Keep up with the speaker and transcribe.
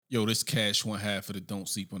Yo, this Cash one half of the Don't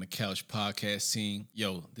Sleep on the Couch podcast team.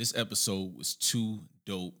 Yo, this episode was too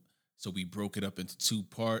dope. So we broke it up into two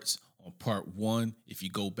parts. On part one, if you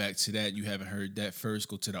go back to that, you haven't heard that first,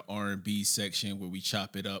 go to the R&B section where we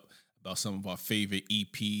chop it up about some of our favorite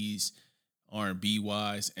EPs, R&B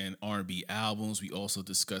wise, and R&B albums. We also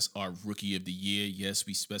discuss our Rookie of the Year. Yes,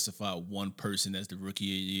 we specified one person as the Rookie of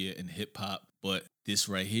the Year in hip hop, but this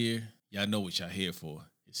right here, y'all know what y'all here for.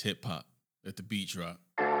 It's hip hop. Let the beat drop.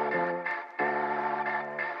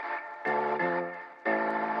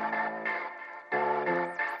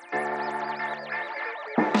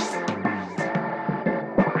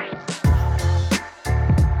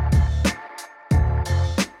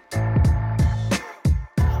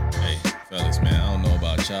 Fellas, man, I don't know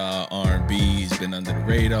about y'all. R&B has been under the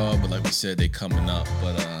radar, but like we said, they coming up.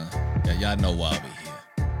 But yeah, y'all know why we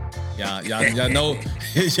here. Y'all know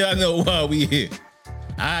y'all know why we here.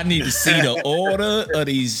 I need to see the order of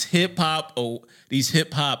these hip hop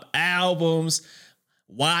albums.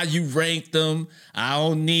 Why you rank them? I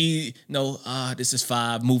don't need no. This is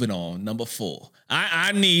 5. Moving on, number 4.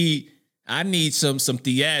 I need some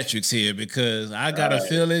theatrics here because I got a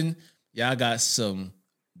feeling y'all got some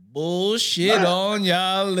bullshit on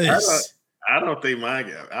y'all list. I don't think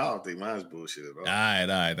mine's bullshit at all. All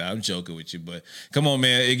right. I'm joking with you, but come on,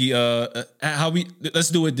 man, Iggy. Let's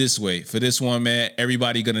do it this way. For this one, man,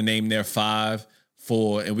 everybody gonna name their 5,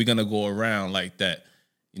 4, and we're gonna go around like that.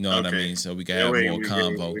 You know what I mean? So we can have more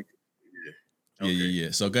convo.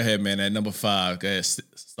 Yeah. So go ahead, man. At number 5, go ahead,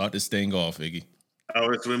 start this thing off, Iggy. Oh,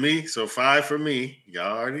 it's with me. So 5 for me.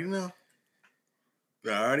 Y'all already know.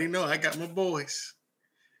 I got my boys.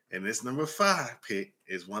 And this number 5 pick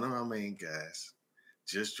is one of our main guys.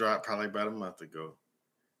 Just dropped probably about a month ago.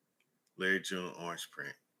 Larry June, Orange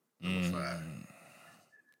Print. Number 5.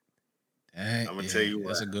 I'm gonna tell you what.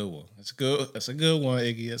 That's a good one. That's a good one,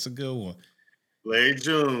 Iggy. That's a good one. Larry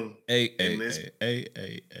June. Hey.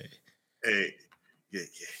 Yeah.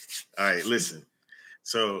 All right, listen.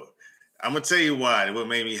 So I'm gonna tell you why. What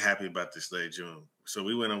made me happy about this Larry June. So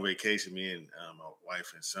we went on vacation. Me and my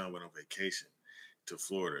wife and son went on vacation to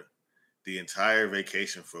Florida. The entire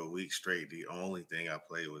vacation for a week straight, the only thing I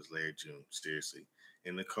played was Larry June. Seriously.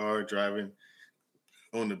 In the car, driving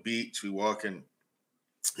on the beach, we walking.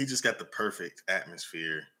 He just got the perfect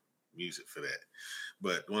atmosphere music for that.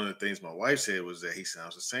 But one of the things my wife said was that he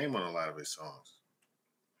sounds the same on a lot of his songs.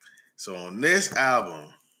 So on this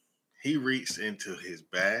album, he reached into his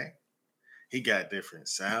bag. He got different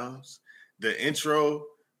sounds. The intro,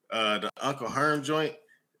 the Uncle Herm joint,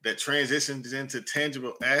 that transitions into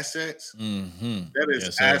Tangible Assets. Mm-hmm. That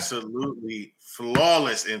is absolutely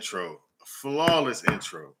flawless intro.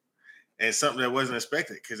 And something that wasn't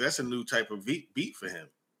expected because that's a new type of beat for him.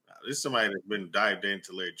 This is somebody that's been dived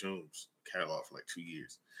into Larry June's catalog for like 2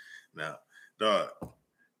 years now, dog.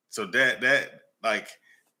 So that like,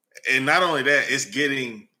 and not only that, it's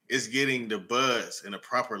getting the buzz and the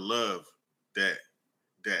proper love that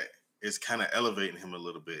is kind of elevating him a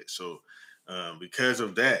little bit. So because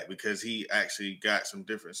of that, because he actually got some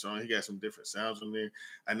different songs, he got some different sounds on there.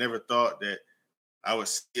 I never thought that I would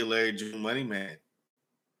see Larry June Money Man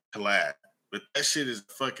collab, but that shit is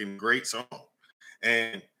a fucking great song.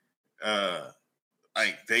 And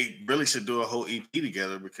like they really should do a whole EP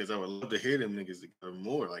together because I would love to hear them niggas together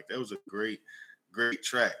more. Like that was a great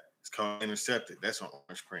track. It's called Intercepted. That's on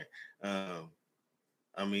Orange Print.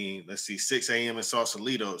 I mean, let's see, 6 a.m. in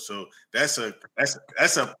Sausalito. So that's a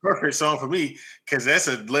perfect song for me because that's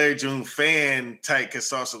a Larry June fan type. Because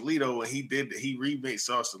Sausalito, when he remixed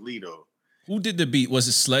Sausalito. Who did the beat? Was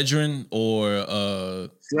it Sledgren or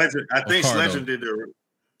Sledgren? I think Sledgren did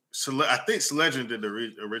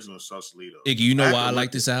the original Sausalito. Iggy, you know why I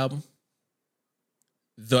like this album?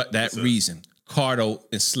 That reason. Cardo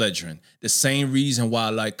and Sledgren. The same reason why I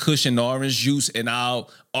like Kush and Orange Juice, and I'll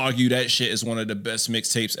argue that shit is one of the best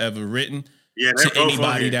mixtapes ever written. Yeah, to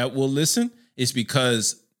anybody that will listen, it's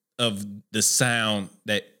because of the sound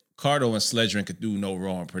that Cardo and Sledgren could do no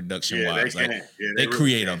wrong production-wise. They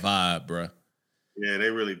create a vibe, bro. Yeah, they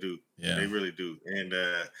really do. Yeah, they really do.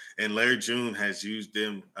 And Larry June has used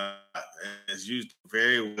them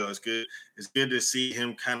very well. It's good. It's good to see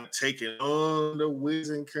him kind of taking on the Wiz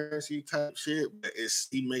and Currency type shit, but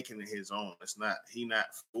he making it his own. He not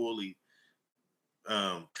fully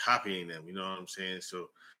copying them. You know what I'm saying? So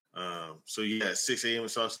yeah, 6 a.m. in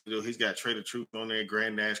Sausalito. He's got Trader Truth on there,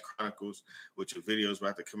 Grand Nash Chronicles, which your video's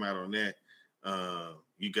about to come out on that.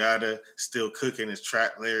 You gotta Still Cooking is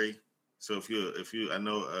Trap Larry. So if you, I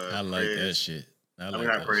know. I like that shit.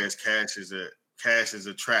 Perez Cash is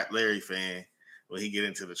a Trap Larry fan when he get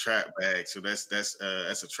into the trap bag. So that's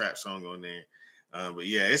a trap song on there. But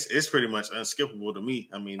yeah, it's pretty much unskippable to me.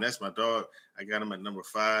 I mean, that's my dog. I got him at number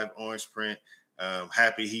 5, Orange Print.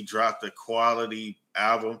 Happy he dropped a quality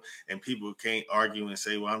album, and people can't argue and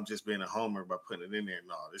say, well, I'm just being a homer by putting it in there.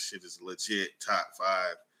 No, this shit is legit top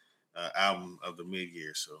 5 album of the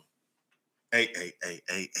mid-year. So, hey.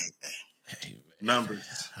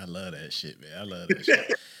 Numbers. I love that shit, man. I love that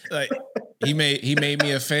shit. Like he made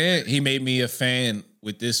me a fan. He made me a fan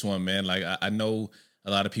with this one, man. Like I know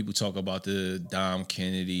a lot of people talk about the Dom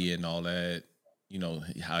Kennedy and all that, you know,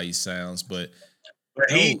 how he sounds, but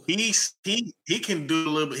he can do a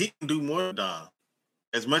little bit. He can do more than Dom.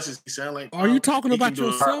 As much as he sound like Are you talking about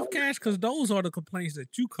yourself, Cash? Because those are the complaints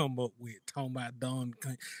that you come up with, talking about Dom.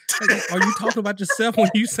 Are you talking about yourself when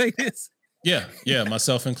you say this? Yeah,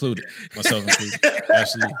 myself included.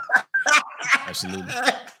 Absolutely.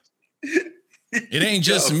 It ain't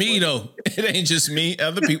just me though. It ain't just me.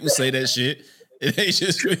 Other people say that shit. It ain't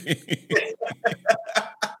just me.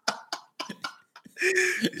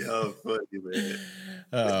 Yo, funny, man.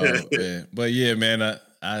 Oh man. But yeah, man,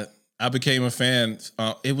 I became a fan.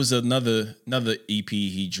 It was another EP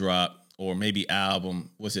he dropped, or maybe album.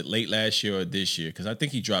 Was it late last year or this year? Because I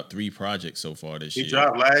think he dropped 3 projects so far this year. He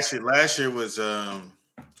dropped last year. Last year was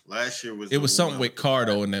it was something with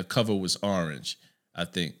Cardo, and the cover was orange. I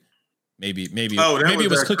think maybe maybe it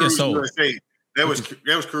was Cooking Soul. USA. That was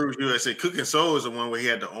Cruise USA. Cooking Soul is the one where he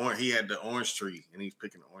had the orange tree, and he's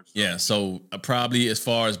picking the orange. Yeah, so probably as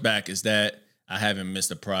far as back as that, I haven't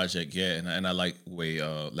missed a project yet, and I like the way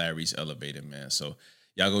Larry's elevated, man. So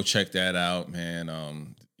y'all go check that out,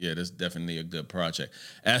 man. Yeah, that's definitely a good project.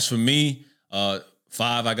 As for me, 5,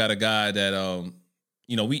 I got a guy that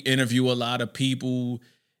we interview a lot of people,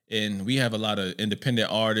 and we have a lot of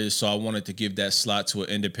independent artists. So I wanted to give that slot to an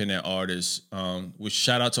independent artist. Which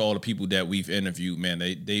shout out to all the people that we've interviewed, man.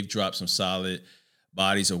 They've dropped some solid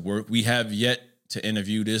bodies of work. We have yet to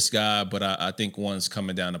interview this guy, but I think one's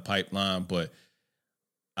coming down the pipeline. But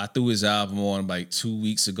I threw his album on like 2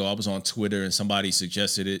 weeks ago. I was on Twitter and somebody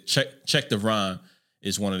suggested it. Check the Rhyme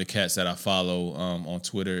is one of the cats that I follow on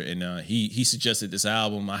Twitter, and he suggested this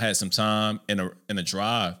album. I had some time in a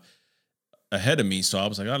drive ahead of me, so I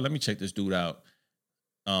was like, oh, let me check this dude out.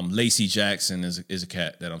 Lacey Jackson is a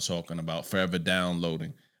cat that I'm talking about. Forever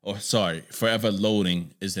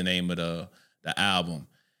Loading is the name of the album,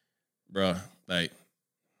 bruh. Like,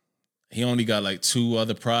 he only got like 2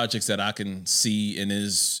 other projects that I can see in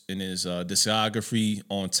his discography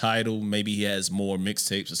on Tidal. Maybe he has more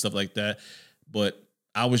mixtapes and stuff like that, but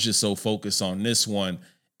I was just so focused on this one.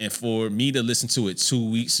 And for me to listen to it 2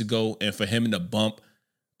 weeks ago, and for him to bump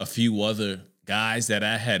a few other guys that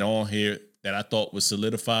I had on here that I thought was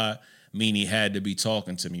solidified, meaning he had to be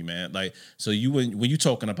talking to me, man. Like, so when you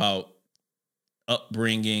talking about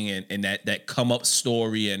upbringing and that come up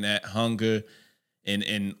story and that hunger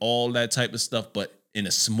and all that type of stuff, but in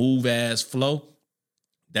a smooth ass flow,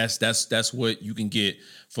 that's what you can get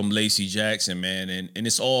from Lacey Jackson, man. And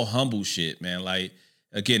it's all humble shit, man. Like,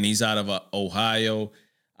 again, he's out of Ohio.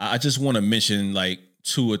 I just want to mention like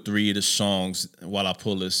 2 or 3 of the songs while I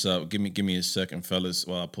pull this up. Give me a second, fellas,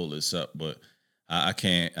 while I pull this up. But I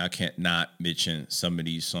can't not mention some of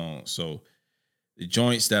these songs. So the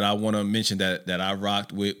joints that I want to mention that I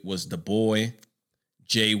rocked with was The Boy,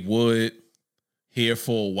 Jay Wood, Here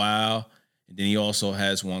for a While, and then he also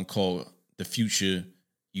has one called The Future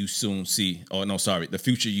You Soon See. Oh no, sorry, The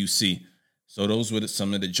Future You See. So those were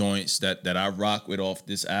some of the joints that I rock with off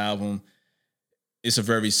this album. It's a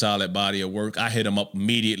very solid body of work. I hit him up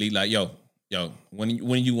immediately, like, yo, when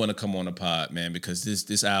you want to come on the pod, man, because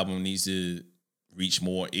this album needs to reach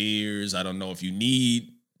more ears. I don't know if you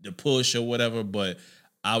need the push or whatever, but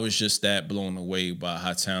I was just that blown away by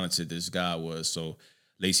how talented this guy was. So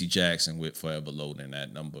Lacey Jackson with Forever Loading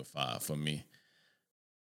at number 5 for me.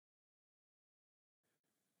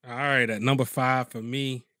 All right, at number 5 for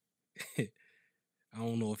me, I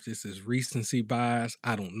don't know if this is recency bias.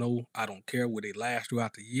 I don't know. I don't care where they last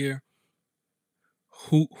throughout the year.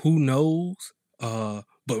 Who knows?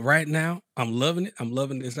 But right now, I'm loving it. I'm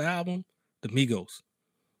loving this album, The Migos.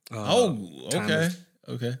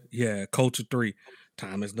 Okay. Yeah, Culture 3.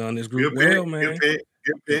 Time has done this group well, man. Good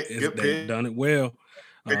pick. They've done it well.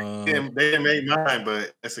 They didn't make mine,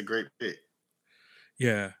 but that's a great pick.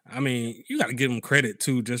 Yeah, I mean, you got to give them credit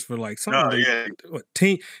too, just for like something.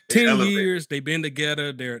 10 years they've been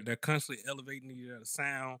together. They're constantly elevating the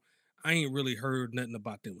sound. I ain't really heard nothing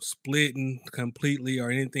about them splitting completely or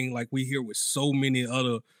anything like we hear with so many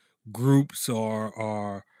other groups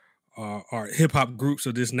or or hip hop groups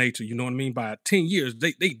of this nature. You know what I mean? By 10 years,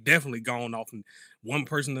 they definitely gone off, and one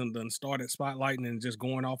person done started spotlighting and just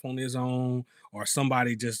going off on his own, or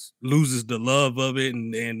somebody just loses the love of it,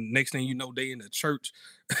 and next thing you know, they in the church.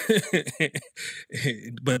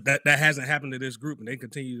 But that hasn't happened to this group, and they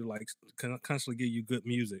continue to like constantly give you good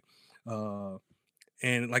music. Uh,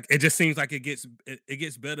 and like it just seems like it gets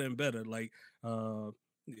better and better. Like uh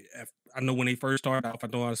I know when they first started off, I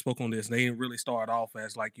know I spoke on this. They didn't really start off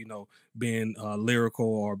as like being lyrical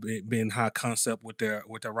or being high concept with their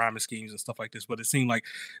rhyming schemes and stuff like this. But it seemed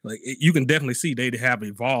you can definitely see they have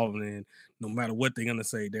evolved, and no matter what they're gonna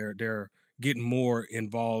say, they're getting more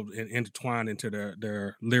involved and intertwined into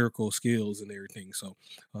their lyrical skills and everything. So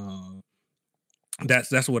uh,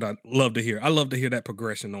 that's what I love to hear. I love to hear that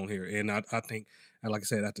progression on here, and I think, like I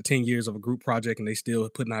said, after 10 years of a group project, and they still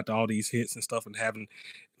putting out all these hits and stuff, and having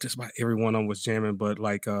just about every one of them was jamming. But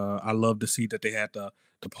I love to see that they had the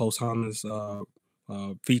posthumous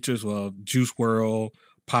features of Juice World,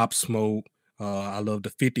 Pop Smoke. I love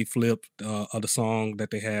the 50 flip of the song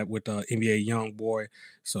that they had with NBA Young Boy.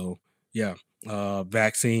 So yeah,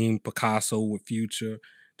 Vaccine, Picasso with Future,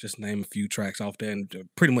 just name a few tracks off there, and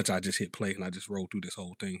pretty much I just hit play and I just rolled through this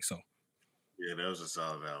whole thing. So Yeah, that was a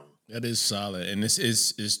solid album. That is solid, and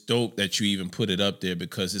it's dope that you even put it up there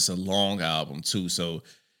because it's a long album too. So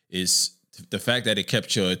it's the fact that it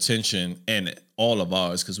kept your attention and all of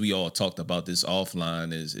ours, because we all talked about this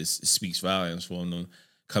offline, it speaks volumes for them to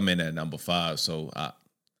come in at number 5. So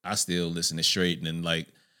I still listen to straight, and then like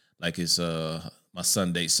it's my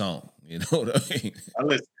Sunday song. You know what I mean? I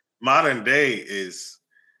listen, Modern Day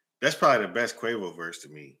that's probably the best Quavo verse to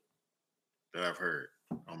me that I've heard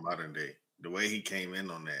on Modern Day. The way he came in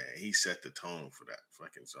on that, he set the tone for that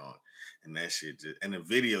fucking song, and that shit and the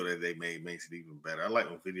video that they made makes it even better. I like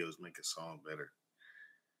when videos make a song better.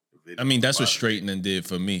 I mean, that's what Straightening did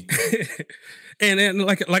for me. and then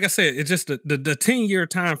like I said, it's just the 10-year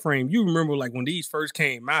time frame. You remember like when these first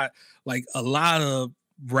came out, like a lot of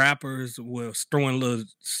rappers was throwing little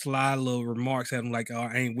sly little remarks at them, like, "Oh,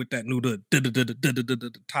 I ain't with that new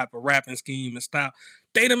type of rapping scheme and style."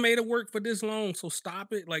 They done made it work for this long, so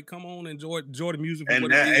stop it. Like, come on, enjoy the music for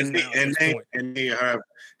what it is now.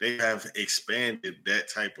 They have expanded that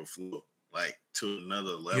type of flow like to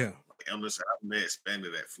another level. Yeah. They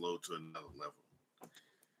expanded that flow to another level,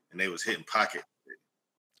 and they was hitting pocket.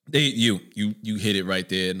 You hit it right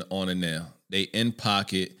there on and now. They in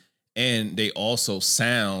pocket, and they also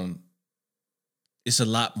sound. It's a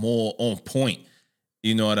lot more on point.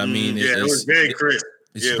 You know what I mean? Yeah, it was very crisp.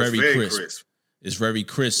 It's very crisp. It's very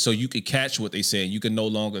crisp, so you can catch what they saying. You can no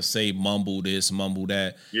longer say mumble this, mumble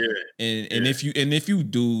that. Yeah, and if you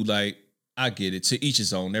do, like, I get it. To each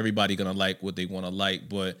his own. Everybody gonna like what they want to like,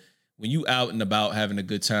 but when you out and about having a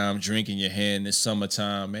good time, drinking your hand this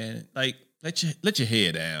summertime, man, like let your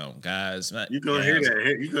head down, guys. You gonna hear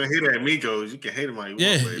that? You gonna hear that, Migos? You can hate him all you want.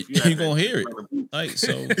 Yeah, you gonna hear it. Like,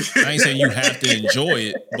 so I ain't saying you have to enjoy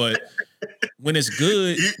it, but when it's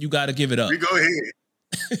good, you got to give it up. You go ahead.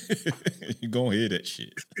 You gonna hear that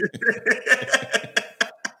shit.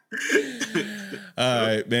 All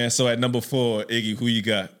right, man. So at number 4, Iggy, who you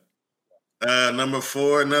got? Number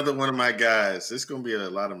 4, another one of my guys. It's gonna be a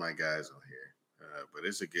lot of my guys on here, but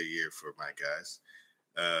it's a good year for my guys.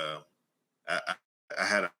 I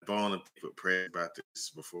had a bone to pick with Prez about this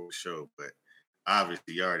before the show, but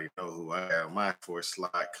obviously you already know who I am. My 4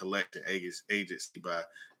 slot collecting agency by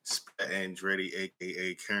Spat Andretti,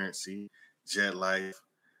 aka Currency, Jet Life.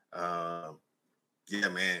 Yeah,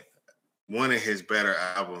 man. One of his better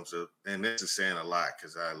albums, and this is saying a lot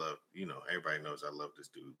because I love, everybody knows I love this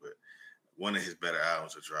dude, but one of his better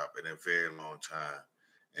albums to drop in a very long time.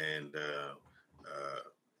 And a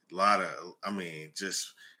lot of,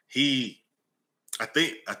 I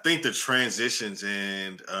think the transitions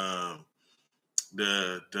and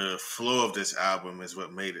the flow of this album is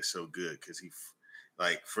what made it so good, because he,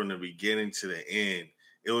 like, from the beginning to the end,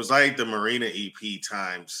 it was like the Marina EP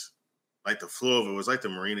times, like the flow of it was like the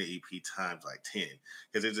Marina EP times like 10,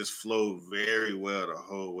 because it just flowed very well the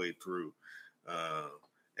whole way through.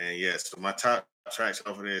 And yeah, so my top tracks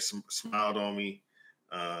over there, Smiled on Me,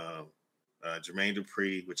 Jermaine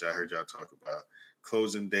Dupri, which I heard y'all talk about,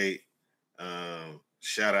 Closing Date,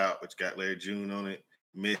 Shout Out, which got Larry June on it,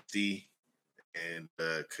 Misty, and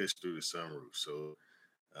Kush Through the Sunroof. So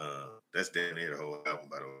that's damn near the whole album,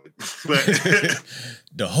 by the way. But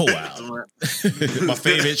the whole album. My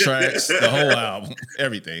favorite tracks, the whole album,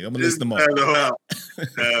 everything. I'm gonna list them all.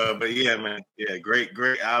 But yeah, man, yeah, great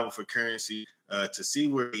album for Currency. To see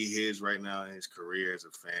where he is right now in his career as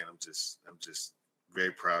a fan, I'm just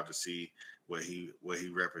very proud to see what he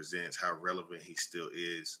represents, how relevant he still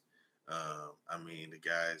is. I mean, the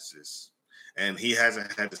guy's just, and he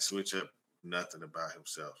hasn't had to switch up nothing about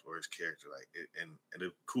himself or his character. Like, and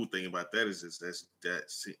the cool thing about that is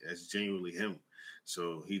that's genuinely him.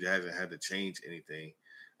 So he hasn't had to change anything,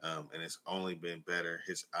 and it's only been better.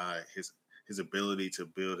 His ability to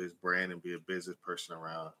build his brand and be a business person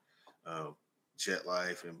around Jet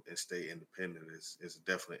Life and stay independent is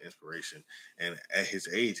definitely inspiration. And at his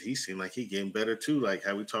age, he seemed like he getting better too. Like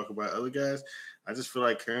how we talk about other guys, I just feel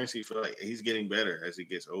like Currency feel like he's getting better as he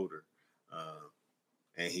gets older,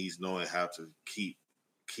 and he's knowing how to keep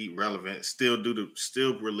relevant, still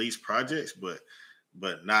release projects, but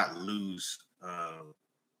not lose,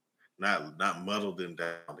 not muddle them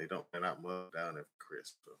down. They're not muddled down at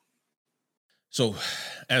Chris. So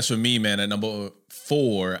as for me, man, at number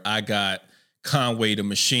 4, I got Conway the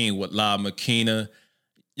Machine with La Maquina.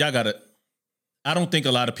 I don't think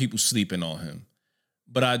a lot of people sleeping on him,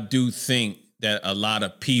 but I do think that a lot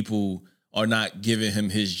of people are not giving him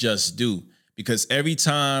his just due, because every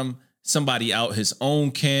time somebody out his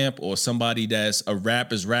own camp or somebody that's a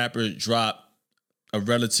rapper drop a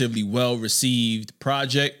relatively well-received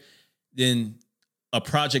project, then a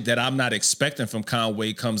project that I'm not expecting from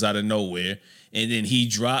Conway comes out of nowhere, and then he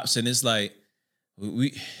drops, and it's like,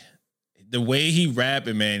 the way he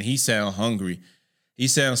rapping, man, he sound hungry. He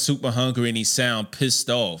sounds super hungry, and he sound pissed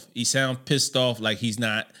off. He sound pissed off like he's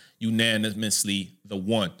not unanimously the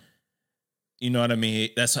one. You know what I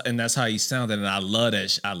mean? That's how he sounded, and I love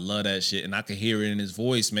that. I love that shit, and I can hear it in his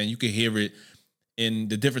voice, man. You can hear it in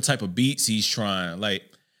the different type of beats he's trying. Like,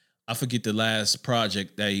 I forget the last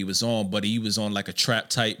project that he was on, but he was on like a trap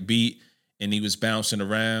type beat, and he was bouncing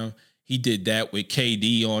around. He did that with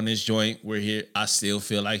KD on this joint, where I still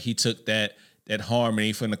feel like he took that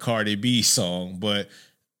harmony from the Cardi B song, but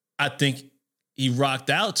I think he rocked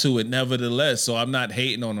out to it nevertheless. So I'm not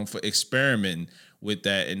hating on him for experimenting with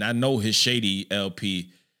that. And I know his Shady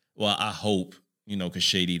LP, well, I hope, because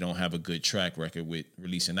Shady don't have a good track record with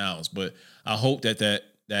releasing albums, but I hope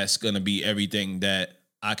that's going to be everything that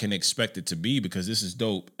I can expect it to be, because this is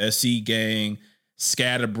dope. SC Gang,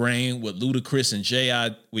 Scatterbrain with Ludacris and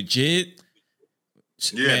J.I. with Jid.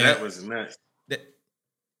 Yeah, man, that was nice.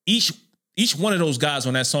 Each one of those guys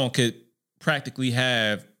on that song could practically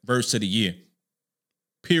have verse of the year.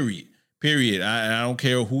 Period. I don't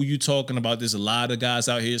care who you talking about. There's a lot of guys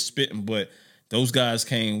out here spitting, but those guys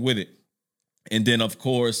came with it. And then, of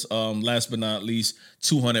course, last but not least,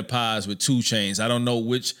 200 Pies with 2 Chainz. I don't know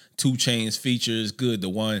which 2 Chainz feature is good. The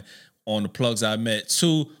one on the Plugs I Met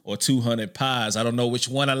 2 or 200 Pies. I don't know which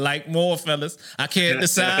one I like more, fellas. I can't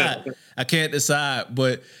decide.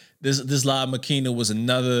 But this La Maquina was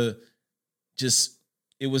another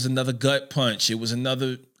gut punch. It was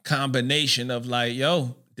another combination of like,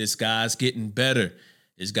 yo, this guy's getting better.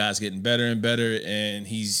 This guy's getting better and better, and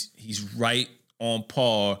he's right on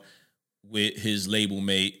par with his label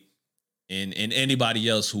mate and anybody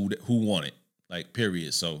else who want it. Like,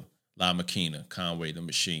 period. So La Maquina, Conway the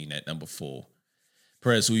Machine at number 4.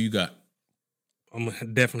 Perez, who you got? I'm gonna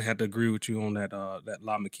definitely have to agree with you on that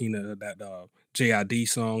La Maquina, that JID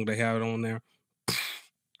song they have it on there.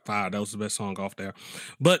 Fire, that was the best song off there.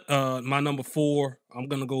 But my number 4, I'm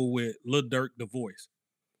gonna go with Lil Durk, The Voice.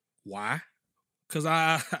 Why? Because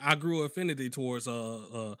I grew affinity towards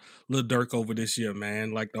Lil Durk over this year,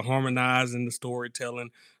 man. Like the harmonizing, the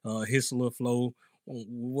storytelling, his little flow,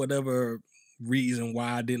 whatever reason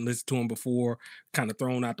why I didn't listen to him before, kind of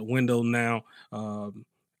thrown out the window now.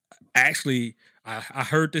 Actually, I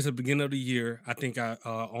heard this at the beginning of the year. I think on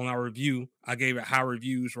our review, I gave it high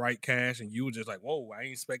reviews, right, Cash? And you were just like, whoa, I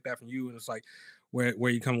didn't expect that from you. And it's like, where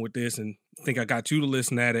you coming with this? And I think I got you to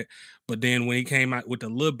listen at it. But then when he came out with the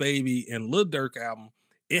Lil Baby and Lil Durk album,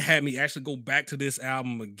 it had me actually go back to this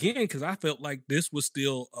album again, because I felt like this was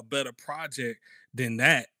still a better project than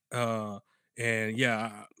that. And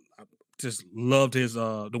yeah, I just loved his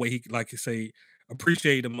the way he, like you say,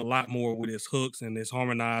 appreciate him a lot more with his hooks and his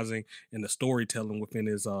harmonizing and the storytelling within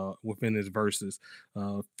his verses.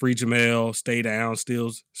 Free Jamel, Stay Down,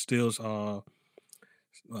 still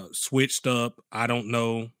switched up. I don't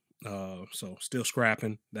know. So still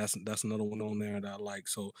scrapping. That's another one on there that I like.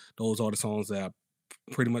 So those are the songs that I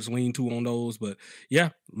pretty much lean to on those. But yeah,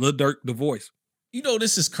 Lil Durk, The Voice.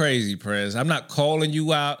 This is crazy, Prez. I'm not calling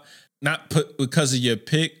you out, because of your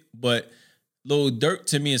pick, but Lil Durk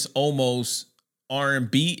to me is almost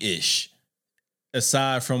R&B-ish,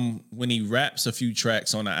 aside from when he raps a few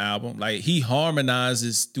tracks on the album. Like, he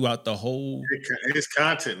harmonizes throughout the whole. His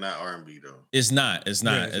content not R&B though. It's not. It's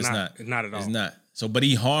not at all. It's not. So, but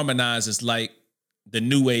he harmonizes like the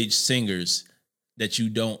new age singers that you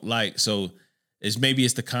don't like. So maybe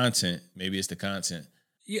it's the content.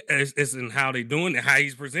 Yeah, it's in how they doing it, how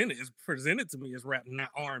he's presented. It's presented to me as rap,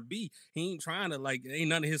 not R&B. He ain't trying to like, ain't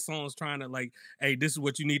none of his songs trying to like, hey, this is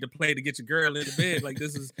what you need to play to get your girl into bed. Like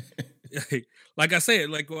this is, like I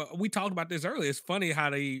said, like we talked about this earlier. It's funny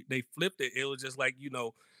how they flipped it. It was just like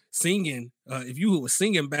singing. If you were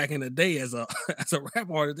singing back in the day as a as a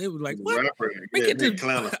rap artist, they was like, The what? rapper, Man, yeah, get Nick this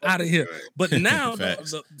Clown of out of here. right. But now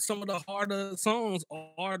Facts. some of the harder songs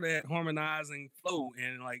are that harmonizing flow,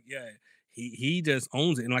 and like he just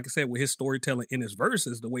owns it. And like I said, with his storytelling in his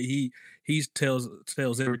verses, the way he tells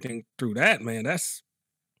everything through that, man, that's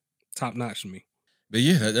top notch to me. But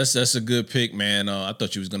yeah, that's a good pick, man. I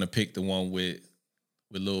thought you was gonna pick the one with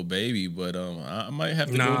Lil Baby, but I might have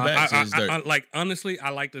to go Nah, back to his dirt. I like honestly, I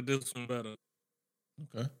like this one better.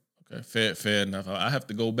 Okay, fair enough. I have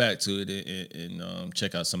to go back to it and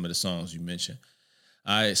check out some of the songs you mentioned.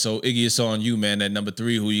 All right, so Iggy, it's on you, man. At number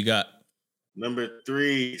 3, who you got? Number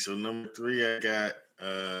 3. So number 3, I got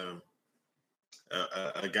a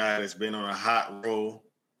guy that's been on a hot roll,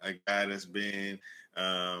 a guy that's been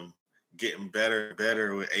getting better and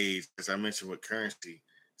better with age. As I mentioned with Currency,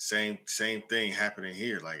 same thing happening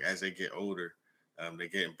here. Like as they get older, they're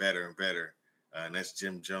getting better and better. And that's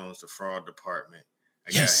Jim Jones, the Fraud Department.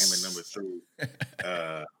 I got him at number 3.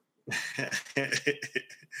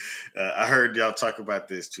 I heard y'all talk about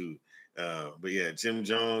this too. But yeah, Jim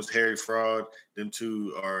Jones, Harry Fraud, them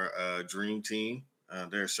two are a dream team.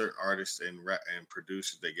 There are certain artists and rap and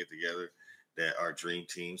producers that get together that are dream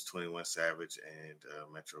teams. 21 Savage and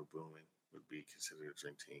Metro Boomin would be considered a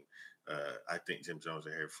dream team. I think Jim Jones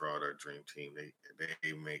and Harry Fraud are a dream team. They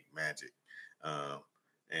make magic.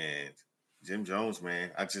 And Jim Jones, man,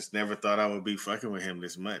 I just never thought I would be fucking with him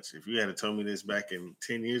this much. If you had told me this back in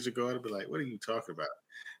 10 years ago, I'd be like, what are you talking about?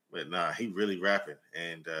 But nah, he really rapping,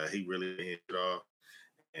 and he really hit it off,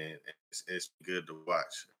 and it's good to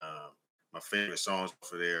watch. My favorite songs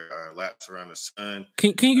for there are Laps Around the Sun.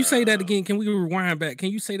 Can you say that again? Can we rewind back? Can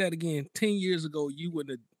you say that again? 10 years ago, you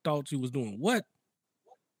wouldn't have thought you was doing what?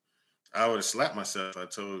 I would have slapped myself.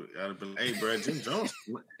 I'd have been like, hey, bro, Jim Jones.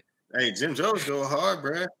 Hey, Jim Jones go hard,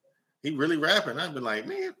 bro. He really rapping. I've been like,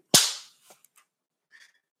 man,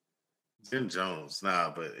 Jim Jones,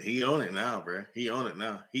 but he own it now, bro. He own it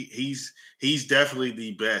now. He's definitely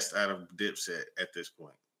the best out of Dipset at this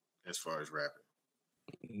point, as far as rapping.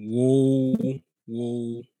 Whoa.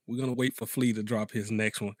 We're gonna wait for Flea to drop his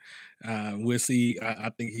next one. We'll see. I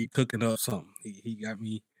think he cooking up something. He got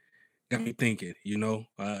me thinking.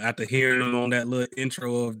 After hearing him on that little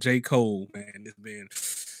intro of J. Cole, man, it's been.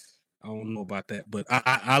 I don't know about that, but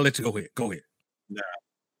I'll let you go ahead. Go ahead.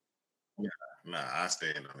 Nah, I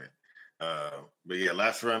stand on it. But yeah,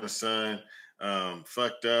 Laps Around the Sun,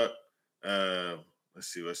 Fucked Up. Let's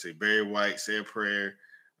see. Barry White, Say a Prayer.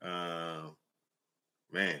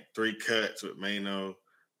 Man, 3 Cuts with Mano.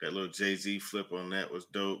 That little Jay-Z flip on that was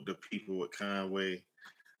dope. The People with Conway.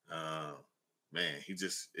 Man, he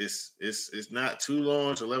just it's not too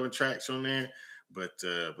long. It's 11 tracks on there, but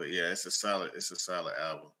yeah, it's a solid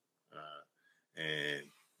album. And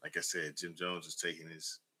like I said, Jim Jones is taking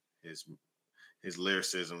his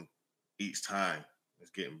lyricism each time. It's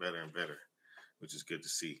getting better and better, which is good to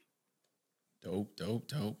see. Dope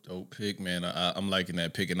pick, man. I'm liking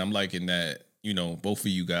that pick, and I'm liking that, both of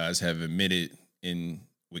you guys have admitted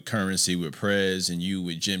with Currency with Prez and you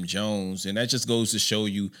with Jim Jones. And that just goes to show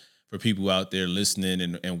you, for people out there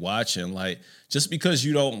listening and watching, like, just because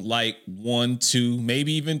you don't like 1, 2,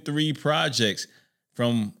 maybe even 3 projects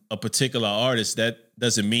from a particular artist, that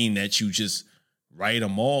doesn't mean that you just write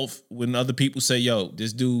them off. When other people say, yo,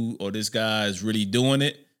 this dude or this guy is really doing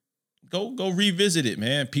it, go revisit it,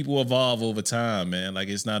 man. People evolve over time, man. Like,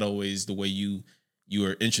 it's not always the way you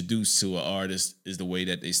are introduced to an artist is the way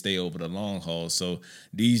that they stay over the long haul. So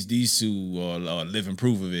these two are living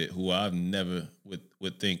proof of it, who I've never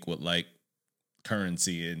would think would like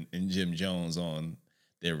Currency and Jim Jones on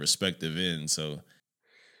their respective ends. So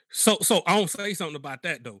I don't say something about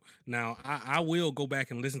that though. Now I will go back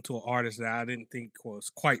and listen to an artist that I didn't think was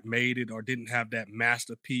quite made it or didn't have that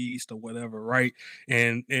masterpiece or whatever, right?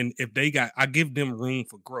 And if I give them room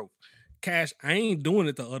for growth. Cash, I ain't doing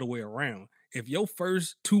it the other way around. If your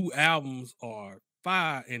first 2 albums are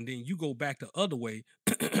fire and then you go back the other way,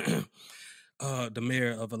 the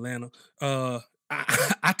mayor of Atlanta,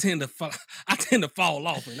 I tend to fall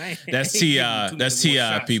off, and that's T.I. That's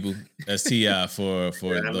T.I. people. That's T.I. for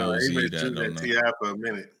those of you that don't know. T.I. for a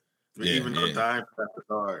minute, even though Dime is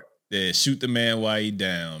hard. Yeah, shoot the man while he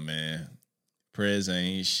down, man. Prez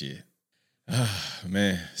ain't shit.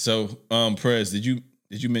 Man. So, Prez, did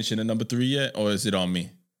you mention the number 3 yet, or is it on me?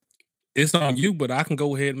 It's on you, but I can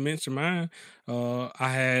go ahead and mention mine. I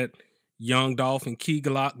had Young Dolph and Key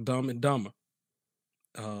Glock, Dumb and Dumber.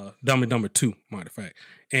 Dumb and Dumber 2, matter of fact.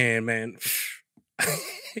 And man,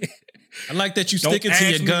 I like that you sticking to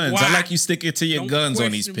your guns. I like you sticking to your guns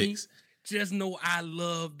on these picks. Just know I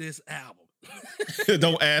love this album.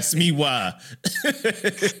 Don't ask me why.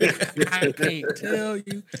 I can't tell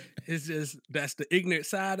you. It's just that's the ignorant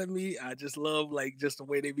side of me. I just love like just the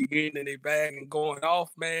way they be getting in their bag and going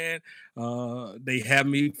off, man. They have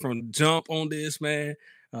me from jump on this, man.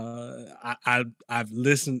 I've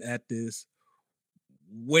listened at this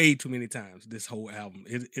way too many times. This whole album.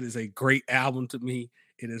 It is a great album to me.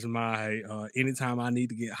 It is my anytime I need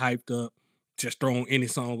to get hyped up. Just throwing any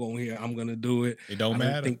song on here, I'm gonna do it. It don't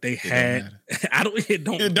matter. I think they had. I don't. It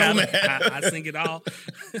don't matter. I sing it all.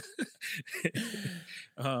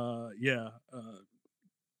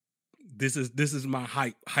 This is my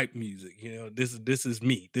hype music. You know, this is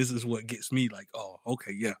me. This is what gets me like, oh,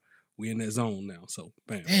 okay, yeah, we in that zone now. So,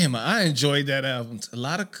 bam. Damn, I enjoyed that album. A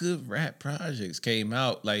lot of good rap projects came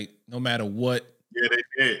out. Like no matter what. Yeah,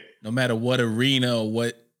 they did. No matter what arena or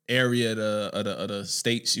what area of the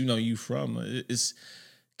states you from, it's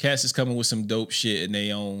Cass is coming with some dope shit in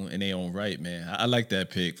their own right, man. I like that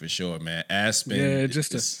pick for sure, man. Aspen,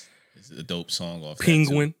 it's a dope song off.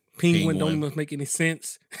 Penguin don't even make any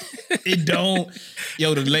sense. It don't.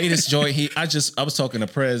 Yo, the latest joint. I was talking to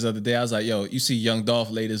Prez the other day. I was like, yo, you see Young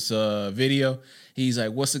Dolph latest video? He's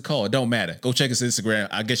like, what's it called? It don't matter. Go check his Instagram.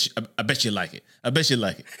 I bet you like it. I bet you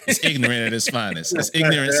like it. It's ignorant at its finest. It's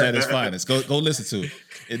ignorance at its finest. Go listen to it.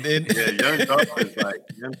 And then Young Dolph is like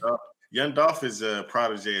Young Dolph is a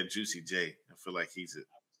protege of Juicy J. I feel like he's it.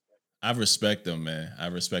 I respect him, man. I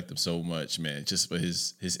respect him so much, man. Just for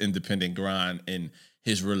his independent grind and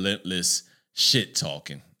his relentless shit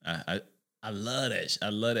talking. I love that. I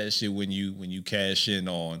love that shit when you cash in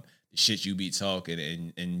on the shit you be talking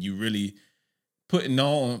and you really putting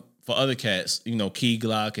on for other cats, Key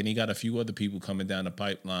Glock, and he got a few other people coming down the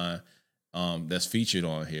pipeline that's featured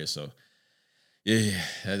on here. So yeah,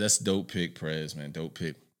 that's a dope pick, Prez, man. Dope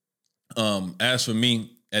pick. As for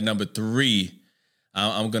me, at number 3,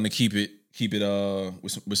 I'm gonna keep it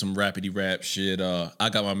with some rapidy rap shit. I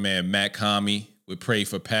got my man Matt Comey with Pray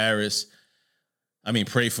for Paris. I mean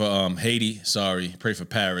Pray for Haiti. Sorry, Pray for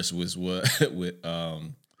Paris was what with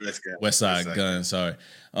Westside Gun. Sorry.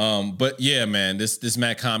 But yeah, man, this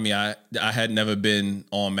Matt Comey, I had never been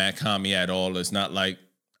on Matt Comey at all. It's not like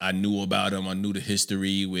I knew about him. I knew the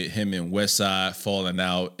history with him and Westside falling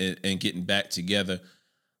out and getting back together.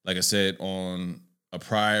 Like I said on a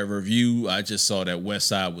prior review, I just saw that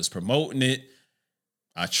Westside was promoting it.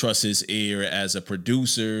 I trust his ear as a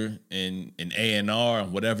producer and an A&R,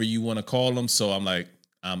 whatever you want to call him. So I'm like,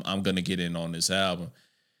 I'm gonna get in on this album.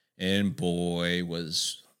 And boy,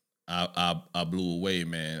 was I blew away,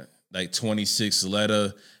 man. Like 26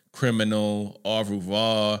 Letter, Criminal, Au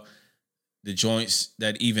Revoir, the joints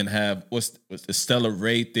that even have what's the Stellar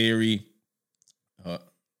Ray Theory.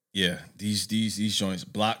 These joints,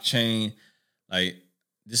 Blockchain, like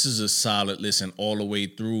this is a solid listen all the way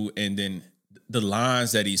through. And then the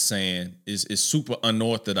lines that he's saying is super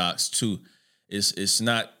unorthodox too. It's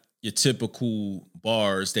not your typical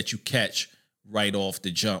bars that you catch right off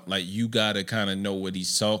the jump. Like you gotta kind of know what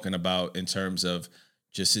he's talking about in terms of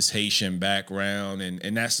just his Haitian background,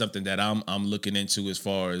 and that's something that I'm looking into. As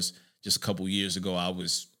far as just a couple years ago, I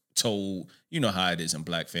was told, you know how it is in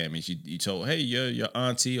black families. You told, hey, your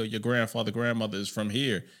auntie or your grandmother is from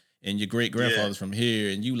here, and your great grandfather's from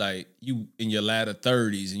here, and you in your latter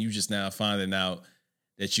 30s, and you just now finding out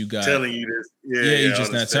that you got telling you this. You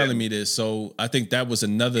just not telling me this. So I think that was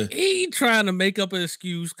another. He trying to make up an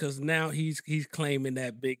excuse because now he's claiming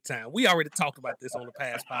that big time. We already talked about this on the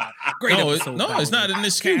past pod. Great episode. No, it's not an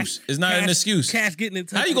excuse. It's not an excuse. Cash getting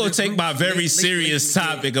into how you gonna take my very serious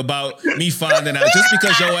topic about me finding out just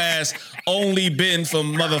because your ass only been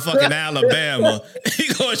from motherfucking Alabama?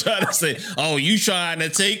 He gonna try to say, "Oh, you trying to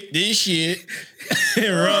take this shit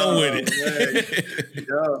and run with it?"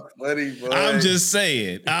 Yo, buddy, boy. I'm just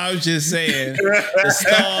saying. The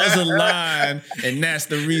stars align, and that's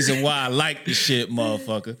the reason why I like the shit,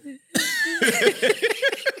 motherfucker.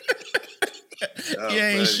 He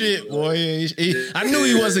ain't shit, boy. I knew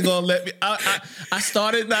he wasn't gonna let me. I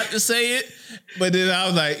started not to say it, but then I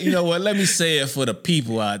was like, you know what? Let me say it for the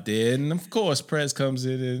people out there. And of course, Prez comes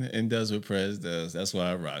in and does what Prez does. That's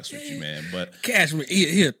why I rocks with you, man. But Cashman,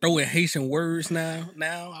 he'll throw in Haitian words now.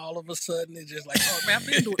 Now all of a sudden it's just like, oh man, I've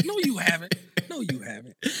been doing it. No, you haven't.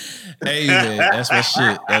 Hey man, that's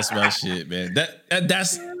my shit, man.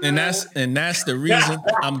 That's the reason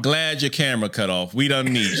I'm glad your camera cut off. We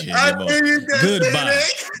don't need you anymore. Goodbye.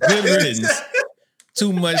 Good riddance.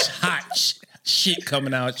 Too much hot shit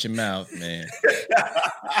coming out your mouth, man.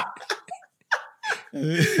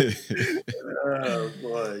 Oh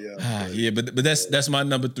boy, yeah, but that's my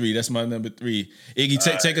number 3. That's my number 3.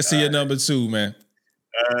 Iggy, take us to your number 2, man.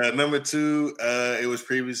 Number 2, it was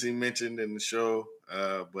previously mentioned in the show,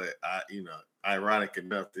 but ironic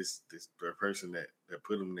enough, this person that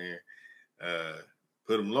put him there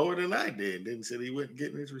put him lower than I did. Didn't say he wasn't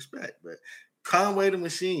getting his respect, but Conway the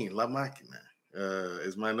Machine, La Machina,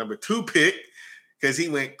 is my number 2 pick because he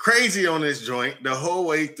went crazy on this joint the whole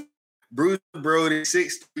way through. Bruce Brody,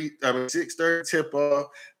 630 tip off,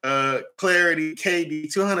 Clarity,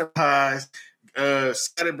 KD, 200 pies,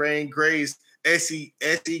 Scatterbrain, Grace, SE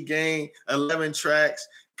Gang, 11 tracks.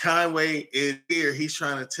 Conway is here. He's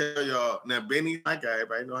trying to tell y'all. Now, Benny, my guy,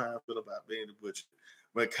 everybody know how I feel about Benny the Butcher.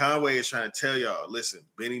 But Conway is trying to tell y'all, listen,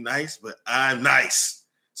 Benny nice, but I'm nice.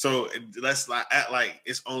 So let's not act like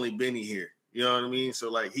it's only Benny here. You know what I mean?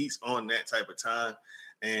 So, like, he's on that type of time,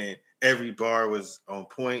 and every bar was on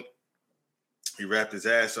point. He rapped his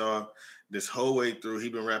ass off this whole way through.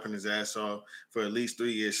 He's been rapping his ass off for at least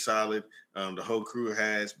 3 years solid. The whole crew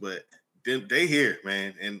has, but they here,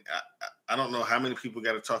 man. And I don't know how many people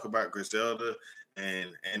got to talk about Griselda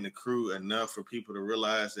and the crew enough for people to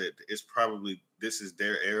realize that this is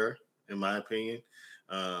their era, in my opinion.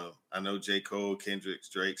 I know J. Cole, Kendrick,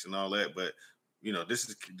 Drake's, and all that, but this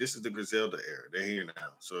is the Griselda era. They're here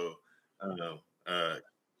now, so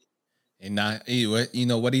and not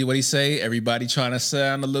what he say? Everybody trying to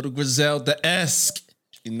sound a little Griselda-esque.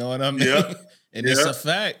 You know what I mean? Yeah. And it's a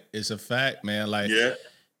fact. It's a fact, man. Like,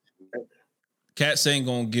 cats ain't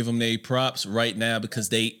gonna give them their props right now because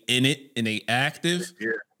they in it and they active.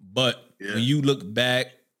 Yeah. But when you look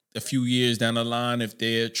back a few years down the line, if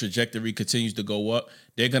their trajectory continues to go up,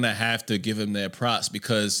 they're gonna have to give them their props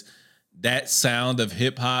because that sound of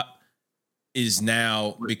hip hop is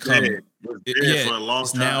now becoming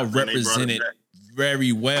it's now represented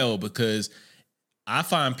very well because I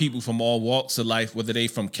find people from all walks of life, whether they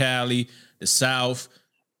from Cali, the South,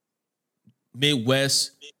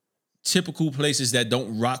 Midwest, typical places that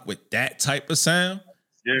don't rock with that type of sound.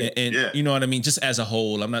 You know what I mean? Just as a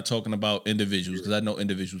whole, I'm not talking about individuals because I know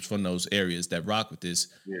individuals from those areas that rock with this.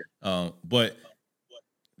 But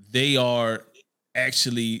they are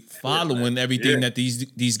actually following everything that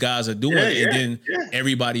these guys are doing. And then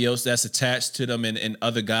everybody else that's attached to them and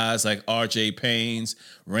other guys like RJ Paynes,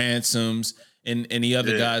 Ransoms, and the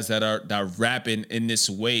other guys that are rapping in this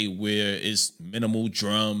way where it's minimal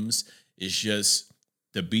drums. It's just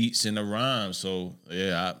the beats and the rhymes. So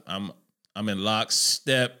I'm in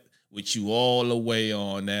lockstep with you all the way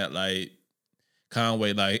on that. Like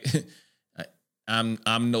Conway, like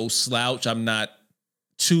I'm no slouch. I'm not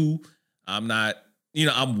 2. I'm not,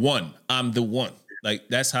 I'm 1. I'm the 1. Like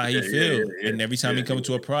that's how he feels. And every time he comes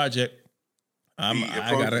to a project, I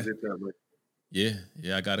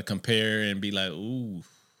gotta compare and be like, ooh,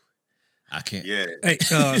 I can't. Yeah. Hey,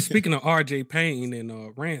 speaking of RJ Payne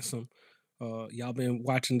and Ransom, y'all been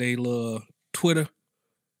watching their little Twitter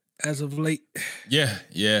as of late? Yeah,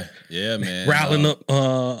 man. Riling up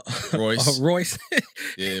Royce. Royce.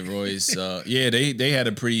 Royce. They had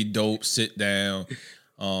a pretty dope sit down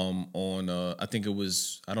on I think it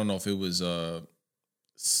was, I don't know if it was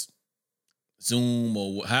Zoom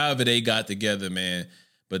or however they got together, man.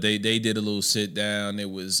 But they did a little sit down. It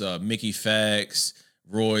was Mickey Fax,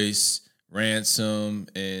 Royce, Ransom,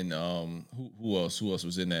 and who else? Who else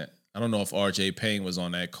was in that? I don't know if RJ Payne was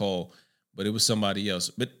on that call, but it was somebody else.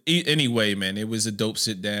 But anyway, man, it was a dope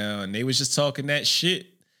sit down, and they was just talking that shit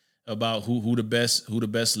about who the best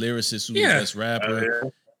lyricist, who's the best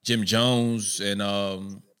rapper. Jim Jones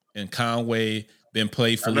and Conway been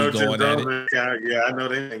playfully going at it. I know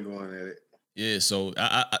they've been going at it. Yeah, so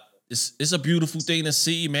it's a beautiful thing to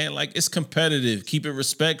see, man. Like, it's competitive. Keep it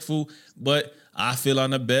respectful, but I feel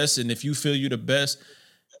I'm the best, and if you feel you're the best,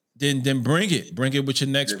 then bring it. Bring it with your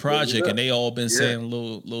next project. And they all been saying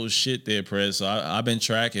little shit there, Prez. So I've been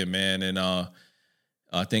tracking, man, and I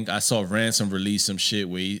think I saw Ransom release some shit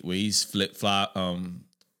where he's flip-flop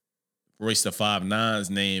Royce the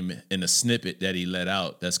 5'9's name in a snippet that he let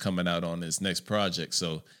out that's coming out on his next project.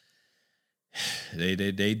 So they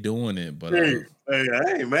doing it, but hey,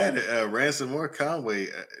 I ain't mad at Ransom or Conway.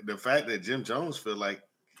 The fact that Jim Jones feel like,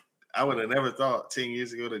 I would have never thought 10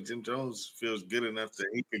 years ago that Jim Jones feels good enough that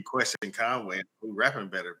he can question Conway who rapping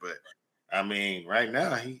better. But I mean, right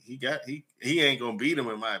now he ain't gonna beat him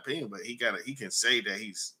in my opinion, but he can say that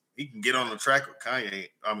he can get on the track with Conway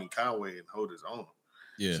and hold his own.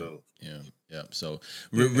 Yeah. So Yeah. So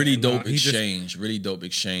Yeah, really and, dope he just- exchange. Really dope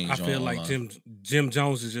exchange. I feel like online. Jim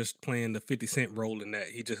Jones is just playing the 50 Cent role in that.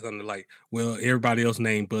 He just gonna like, well, everybody else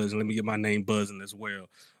name buzzing. Let me get my name buzzing as well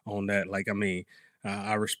on that. Like, I mean,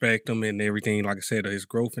 I respect him and everything. Like I said, his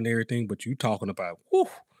growth and everything. But you talking about, whew,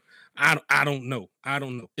 I don't know. I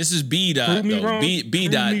don't know. This is B Prove Dot me though. wrong. B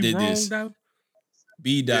Prove Dot me did wrong, this. though.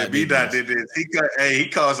 B yeah, Dot B did Dot this. did this. He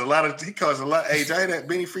caused a lot of. Hey, did I hear that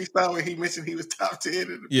Benny freestyle where he mentioned he was top 10 in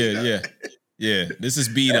the Yeah. Yeah. This is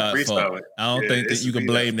B Dot fault. freestyle. I don't Yeah, think that it's you can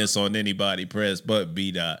B-Dot. blame this on anybody, Press, but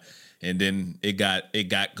B Dot. And then it got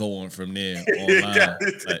going from there online.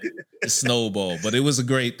 Like, it snowballed. But it was a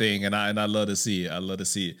great thing, and I love to see it. I love to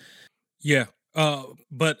see it. Yeah.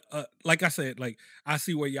 But like I said, like I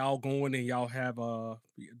see where y'all going and y'all have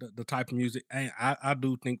the type of music. And I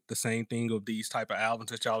do think the same thing of these type of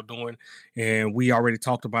albums that y'all doing. And we already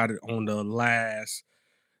talked about it on the last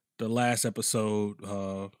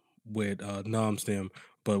episode with Numstem.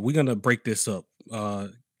 But we're gonna break this up.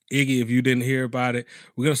 Iggy, if you didn't hear about it,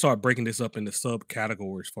 we're gonna start breaking this up into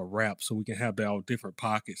subcategories for rap so we can have our different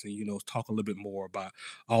pockets and talk a little bit more about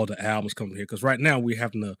all the albums coming here. Because right now we're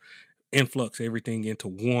having to influx everything into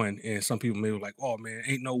one, and some people may be like, oh man,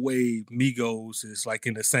 ain't no way Migos is like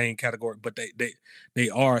in the same category, but they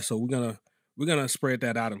are. So we're gonna spread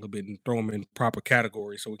that out a little bit and throw them in proper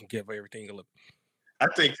categories so we can give everything a look. I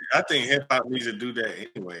think hip hop needs to do that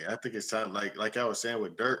anyway. I think it's time, like I was saying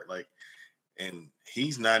with Dirk, like, and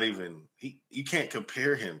he's not even you can't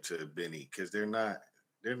compare him to Benny because they're not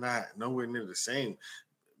nowhere near the same.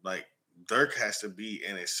 Like, Dirk has to be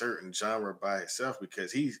in a certain genre by himself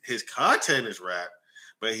because his content is rap,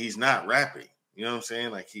 but he's not rapping. You know what I'm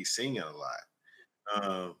saying? Like, he's singing a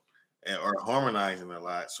lot, or harmonizing a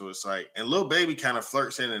lot. So it's like, and Lil Baby kind of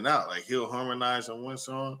flirts in and out. Like, he'll harmonize on one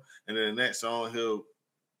song, and then the next song he'll,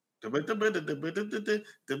 you know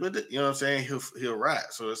what I'm saying? He'll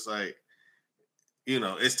rap. So it's like,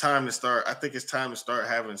 it's time to start. I think it's time to start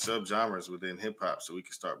having subgenres within hip hop so we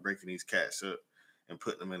can start breaking these cats up and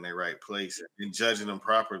putting them in their right place and judging them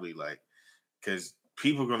properly. Like, because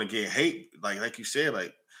people are going to get hate. Like you said,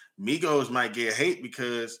 like, Migos might get hate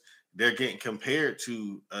because they're getting compared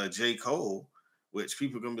to J. Cole, which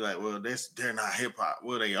people are going to be like, well, they're not hip hop.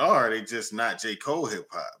 Well, they are. They just not J. Cole hip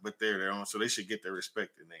hop, but they're their own. So they should get their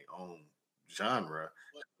respect in their own genre.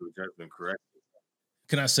 Which has been correct.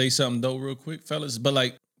 Can I say something though, real quick, fellas? But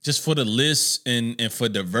like, just for the list and for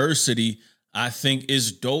diversity, I think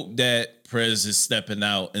it's dope that Prez is stepping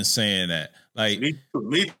out and saying that. Like, me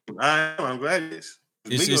too. I'm glad it is.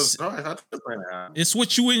 It's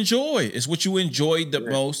what you enjoy. It's what you enjoyed the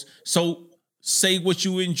most. So say what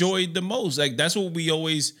you enjoyed the most. Like, that's what we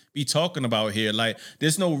always be talking about here. Like,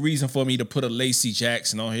 there's no reason for me to put a Lacey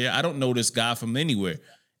Jackson on here. I don't know this guy from anywhere.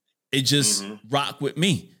 It just rock with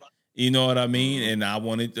me. You know what I mean? And I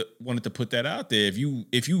wanted to put that out there. If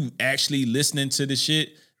you actually listening to the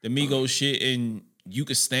shit, the Migos shit, and you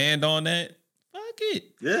could stand on that, fuck it.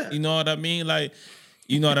 Yeah. You know what I mean? Like,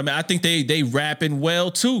 you know what I mean? I think they rapping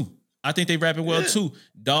well too. Too.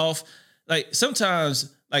 Dolph, like,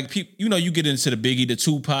 sometimes, like, people, you get into the Biggie, the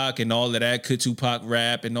Tupac, and all of that. Could Tupac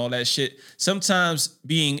rap and all that shit? Sometimes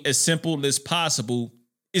being as simple as possible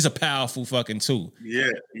is a powerful fucking tool. Yeah,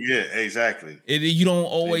 exactly. You don't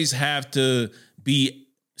always have to be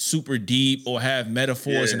super deep or have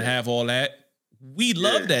metaphors and have all that. We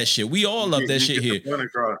love that shit. We all love that shit here.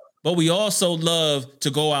 But we also love to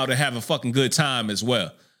go out and have a fucking good time as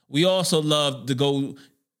well. We also love to go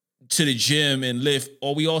to the gym and lift,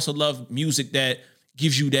 or we also love music that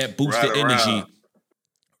gives you that boosted energy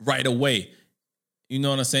right away. You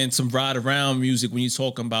know what I'm saying? Some ride around music when you're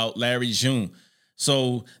talking about Larry June.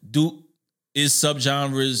 So is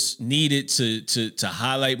subgenres needed to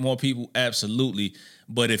highlight more people? Absolutely.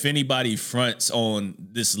 But if anybody fronts on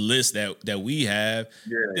this list that we have,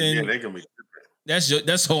 then they can be.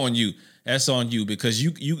 That's on you. That's on you, because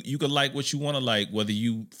you can like what you want to like, whether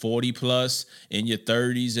you 40 plus, in your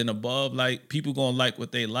 30s and above. Like, people gonna like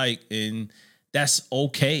what they like, and that's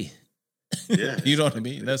okay. Yeah, you know what I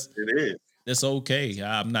mean. It is. That's okay.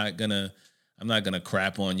 I'm not gonna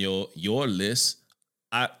crap on your list.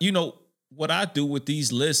 What I do with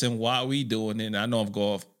these lists and why we doing it, and I know I'm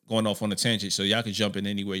going off on a tangent, so y'all can jump in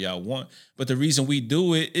anywhere y'all want. But the reason we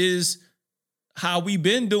do it is how we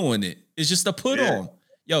been doing it. It's just a put on.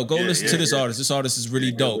 Yo, go listen to this artist. This artist is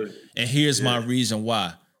really dope. And here's my reason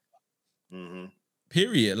why.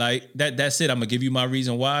 Period. Like, that's it. I'm gonna give you my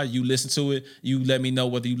reason why. You listen to it. You let me know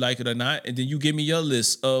whether you like it or not. And then you give me your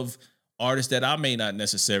list of artists that I may not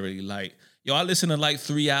necessarily like. Yo, I listened to like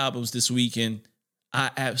 3 albums this weekend I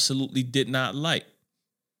absolutely did not like.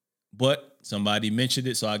 But somebody mentioned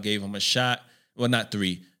it, so I gave him a shot. Well, not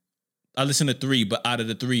 3. I listened to 3, but out of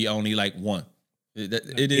the 3, I only like 1.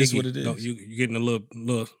 It is what it is. You're getting a little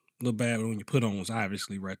bad when you put ons,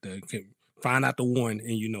 obviously, right there. You can find out the one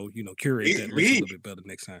and curate that list a little bit better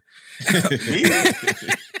next time.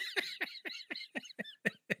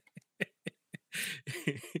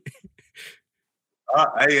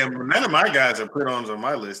 None of my guys are put ons on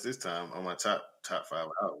my list this time on my top 5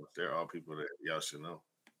 albums. They're all people that y'all should know.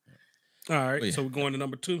 All right, so we're going to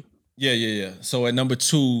number 2. Yeah. So at number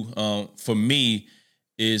 2, for me,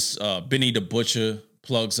 is Benny the Butcher,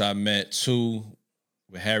 Plugs I Met 2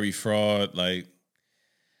 with Harry Fraud. Like,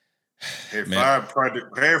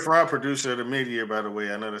 Harry Fraud, producer of the media, by the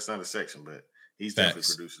way. I know that's not a section, but he's definitely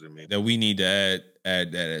producer of the media. That we need to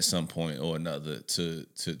add that at some point or another to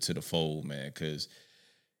the fold, man. Because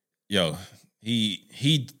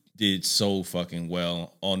he did so fucking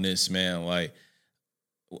well on this, man. Like,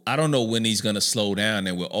 I don't know when he's gonna slow down,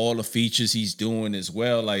 and with all the features he's doing as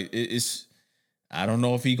well, like it's I don't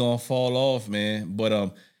know if he's gonna fall off, man. But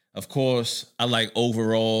of course, I like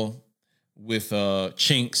Overall with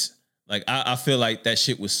Chinks. Like I feel like that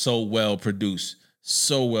shit was so well produced,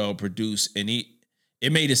 and it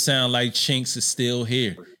made it sound like Chinks is still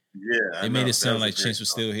here. Yeah, it made it sound like Chinks was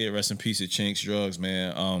still here. Rest in peace to Chinks Drugs,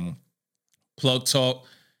 man. Plug Talk,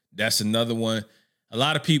 that's another one. A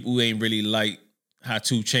lot of people ain't really like how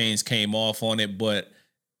 2 Chainz came off on it, but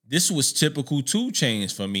this was typical 2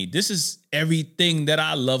 Chainz for me. This is everything that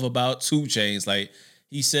I love about 2 Chainz. Like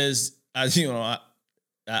he says, I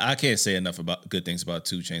can't say enough about good things about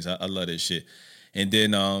 2 Chainz. I love this shit. And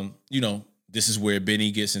then, this is where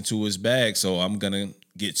Benny gets into his bag, so I'm gonna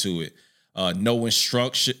get to it. No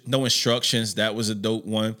Instructions. That was a dope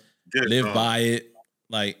one. Live by It,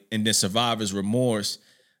 like, and then Survivor's Remorse.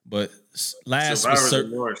 But last was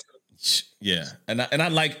Remorse. Yeah, and I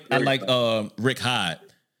like Rick Hyde.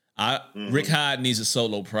 Rick Hyde needs a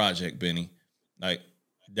solo project, Benny. Like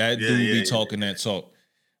that dude be talking that talk.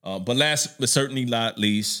 But last but certainly not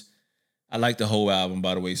least, I like the whole album,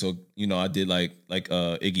 by the way. So I did like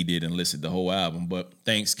Iggy did and listed the whole album. But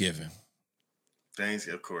Thanksgiving,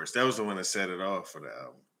 of course, that was the one that set it off for the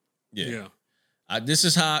album. Yeah. This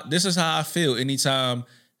is how I feel anytime.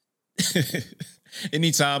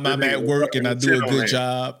 Anytime I'm at work and I do a good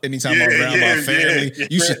job, anytime I'm around my family,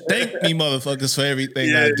 you should thank me, motherfuckers, for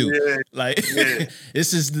everything I do. Like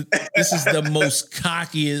this is the most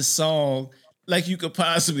cockiest song like you could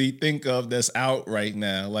possibly think of that's out right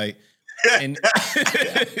now. Like, and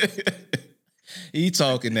he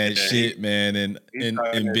talking that shit, man, and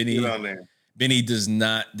Benny does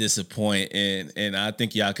not disappoint, and I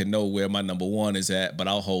think y'all can know where my number 1 is at, but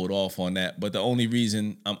I'll hold off on that. But the only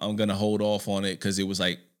reason I'm gonna hold off on it because it was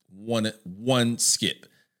like one skip.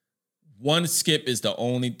 One skip is the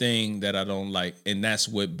only thing that I don't like, and that's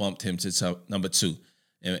what bumped him to number 2,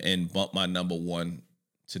 and bumped my number 1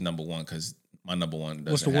 to number 1 because my number 1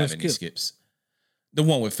 doesn't have any skips. The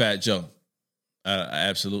one with Fat Joe. I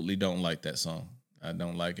absolutely don't like that song. I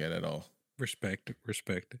don't like it at all. Respect it.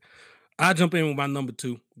 I jump in with my number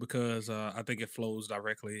 2 because I think it flows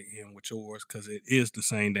directly in with yours because it is the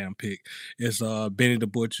same damn pick. It's Benny the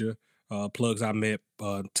Butcher, Plugs I Met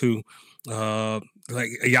 2. Like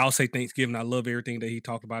y'all say Thanksgiving, I love everything that he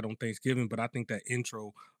talked about on Thanksgiving, but I think that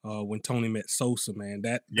intro when Tony met Sosa, man,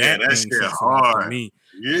 that shit hard for me.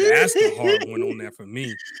 Yeah. That's the hard one on there for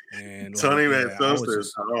me. And Tony met Sosa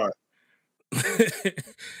is hard.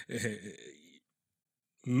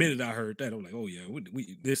 Minute I heard that, I'm like, oh yeah,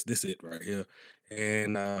 we this it right here.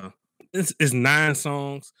 And it's 9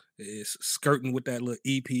 songs. It's skirting with that little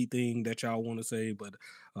EP thing that y'all want to say, but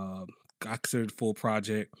I consider it a full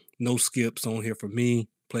project. No skips on here for me.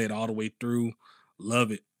 Play it all the way through.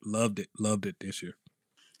 Love it. Loved it this year.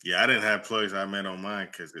 Yeah, I didn't have Plugs I Met on mine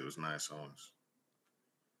because it was 9 songs.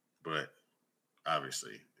 But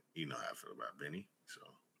obviously, you know how I feel about Benny, so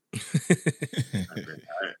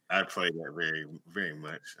I played that very, very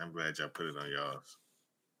much. I'm glad y'all put it on y'all's.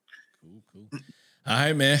 Cool. All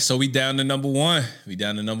right, man. So we down to number 1.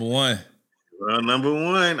 Well, number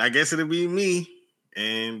 1, I guess it'll be me.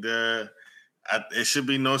 And it should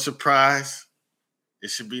be no surprise.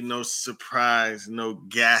 No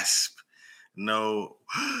gasp, none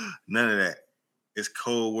of that. It's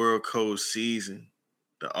Cold World, Cold Season,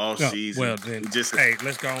 the off season. Well, then, hey,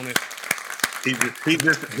 let's go on it. He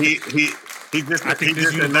just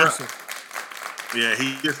announced. Yeah,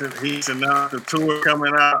 he just announced the tour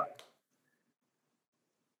coming out.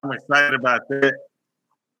 I'm excited about that.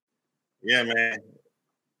 Yeah,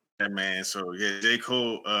 man. So yeah, J.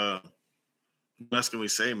 Cole What can we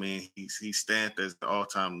say, man? He's stamped as the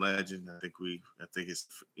all-time legend. I think it's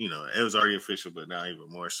it was already official, but now even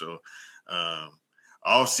more so.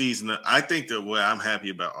 Off season, I think that what I'm happy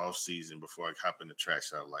about off season before I hop in the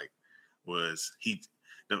tracks I like was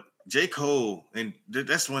J. Cole, and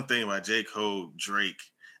that's one thing about J. Cole, Drake,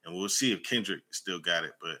 and we'll see if Kendrick still got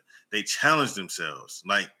it, but they challenge themselves.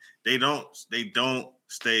 Like they don't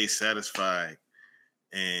stay satisfied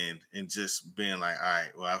and just being like, all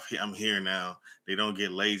right, well, I'm here now. They don't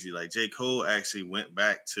get lazy. Like J. Cole actually went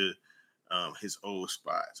back to his old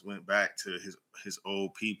spots, went back to his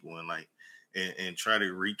old people, and and try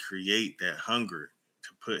to recreate that hunger to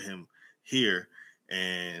put him here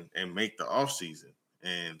and make the off season.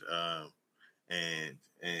 And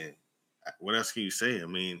what else can you say? I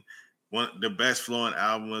mean, the best flowing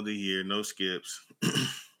album of the year, no skips.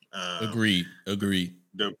 Agreed.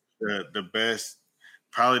 The best.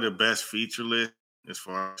 Probably the best feature list as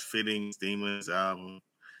far as fitting Demons album.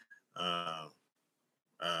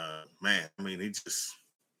 Man, I mean, he just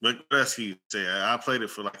what else can you say? I played it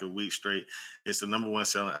for like a week straight. It's the number one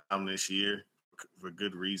selling album this year for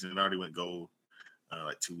good reason. It already went gold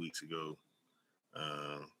like 2 weeks ago.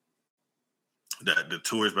 The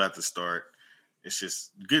tour is about to start. It's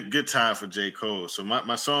just good time for J. Cole. So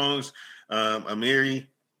my songs, Amiri,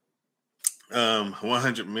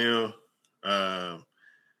 100 Mil,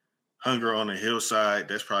 Hunger on the Hillside.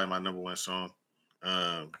 That's probably my number one song.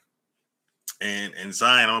 And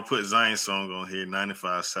Zion, I'm gonna put Zion's song on here,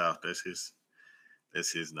 95 South. That's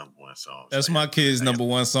his number one song. That's my kid's number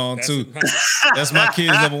one song too. That's my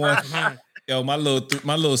kid's number one. Yo, my little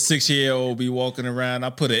 6-year-old be walking around. I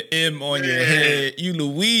put an M on your head. You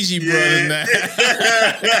Luigi brother now.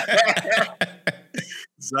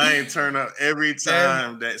 Zion turn up every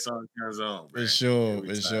time that song comes on. For sure.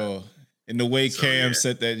 And the way Cam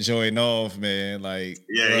set that joint off, man, like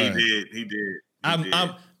he did.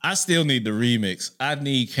 I still need the remix. I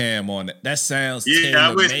need Cam on it. That sounds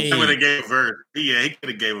I wish he would have gave a verse. Yeah, he could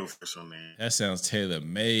have gave a verse on there. That sounds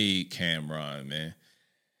tailor-made, Cameron, man.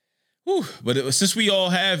 Whew. But since we all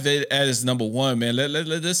have it as number one, man,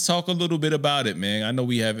 let's talk a little bit about it, man. I know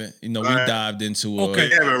we haven't, we dived into it. Okay.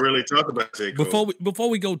 We haven't really talked about J. Cole. Before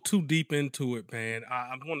we go too deep into it, man,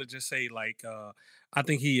 I want to just say, I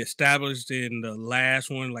think he established in the last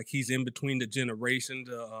one, like he's in between the generation,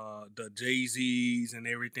 the Jay-Z's and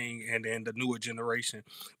everything, and then the newer generation.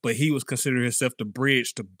 But he was considering himself the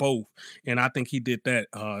bridge to both. And I think he did that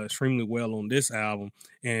extremely well on this album.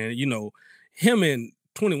 And, him and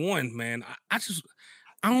 21, man, I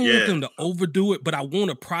don't want them to overdo it, but I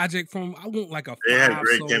want a project from him. I want like a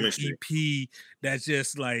 5-song EP that's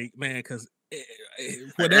just like, man, because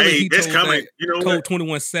whatever he told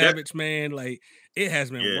 21 Savage, man, like it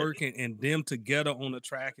has been working, and them together on the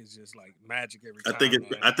track is just like magic every time.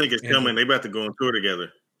 I think it's coming. They about to go on tour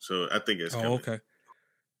together, so I think it's coming. Okay,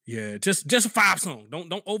 yeah, just a 5-song.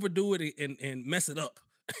 Don't overdo it and mess it up.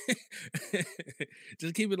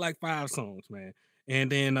 Just keep it like 5 songs, man.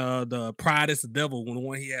 And then the Pride is the Devil, the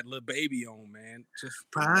one he had Lil Baby on, man. Just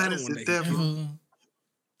Pride is the Devil.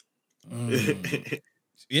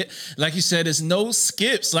 Yeah, like you said, there's no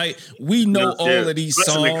skips. Like we know all of these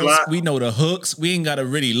songs. We know the hooks. We ain't got to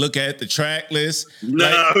really look at the track list.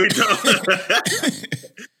 No, we don't.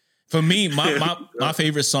 For me, my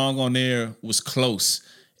favorite song on there was Close,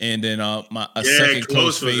 and then my second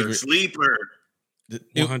close favorite, Sleeper.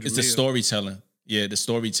 It's the storytelling. Yeah, the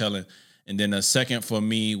storytelling. And then a second for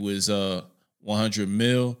me was 100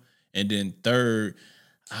 Mil, and then third,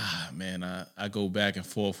 man, I go back and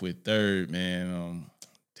forth with third, man.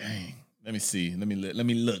 Dang, let me see. Let me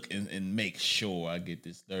look and make sure I get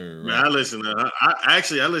this third. Man, right. I listened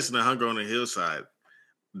to Hunger on the Hillside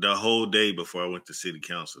the whole day before I went to city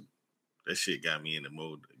council. That shit got me in the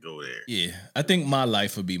mood to go there. Yeah, I think My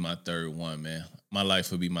Life would be my third one, man. My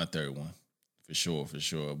Life would be my third one, for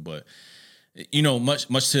sure. But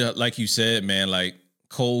much to like you said, man, like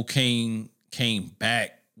Cole came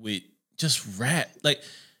back with just rap, like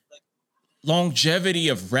longevity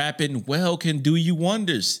of rapping well can do you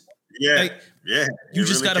wonders. Yeah, You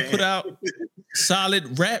just got to put out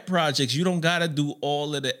solid rap projects. You don't got to do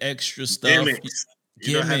all of the extra stuff.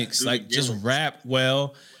 Gimmicks. Like just rap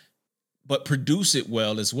well, but produce it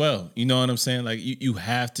well as well. You know what I'm saying? Like you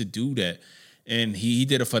have to do that. And he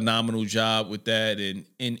did a phenomenal job with that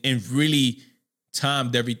and really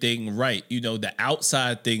timed everything right. The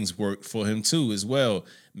outside things worked for him too as well.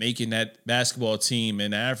 Making that basketball team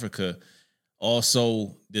in Africa.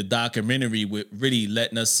 Also, the documentary with really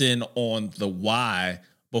letting us in on the why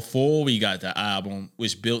before we got the album,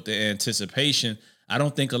 which built the anticipation. I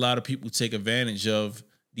don't think a lot of people take advantage of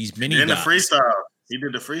these mini and docs. the freestyle. He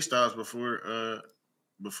did the freestyles before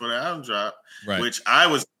the album drop, Right. I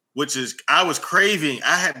was craving.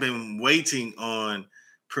 I had been waiting on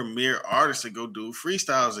premier artists to go do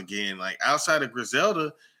freestyles again. Like outside of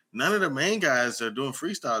Griselda, none of the main guys are doing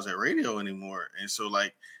freestyles at radio anymore. And so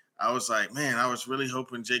like I was like, man, I was really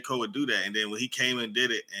hoping J. Cole would do that. And then when he came and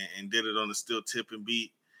did it and did it on the Still Tipping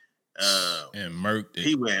beat, and murked it.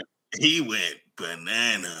 He went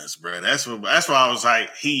bananas, bro. That's why I was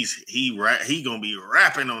like, he gonna be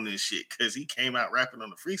rapping on this shit because he came out rapping on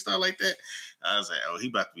the freestyle like that. I was like, oh, he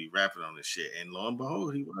about to be rapping on this shit, and lo and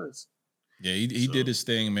behold, he was. Yeah, he did his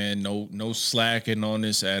thing, man. No slacking on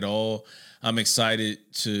this at all. I'm excited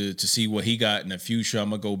to see what he got in the future. I'm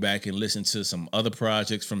gonna go back and listen to some other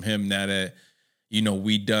projects from him now that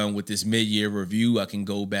we done with this mid-year review. I can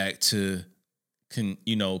go back to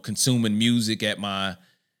consuming music at my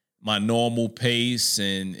normal pace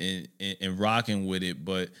and rocking with it.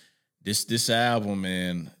 But this album,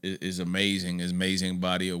 man, is amazing. It's amazing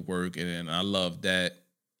body of work, and I love that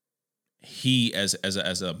he as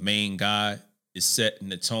a main guy is setting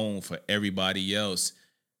the tone for everybody else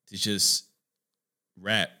to just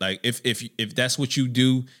rap. Like if that's what you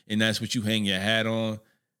do and that's what you hang your hat on,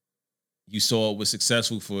 you saw it was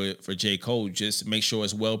successful for J. Cole. Just make sure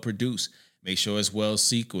it's well produced, make sure it's well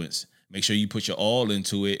sequenced, make sure you put your all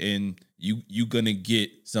into it, and you gonna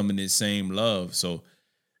get some of the same love. So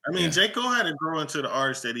I mean, J. Cole had to grow into the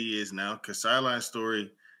artist that he is now, because Sideline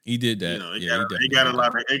Story, he did that. It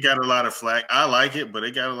got a lot of flack. I like it, but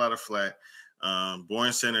it got a lot of flack.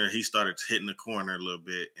 Born Center, he started hitting the corner a little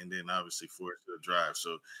bit, and then obviously Forced to Drive.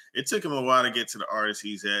 So it took him a while to get to the artist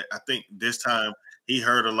he's at. I think this time he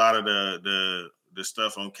heard a lot of the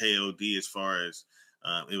stuff on KOD as far as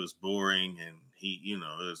it was boring, and he, it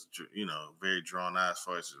was, very drawn out as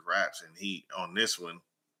far as his raps. And he on this one,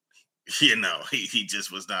 he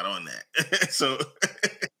just was not on that. So.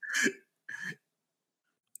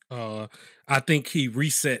 I think he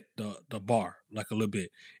reset the bar like a little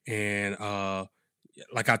bit, and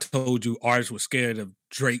like I told you, artists were scared of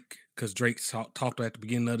Drake because Drake talked at the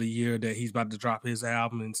beginning of the year that he's about to drop his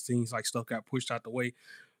album, and seems like stuff got pushed out the way.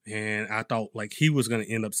 And I thought like he was going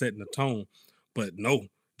to end up setting the tone, but no,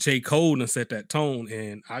 J. Cole done set that tone,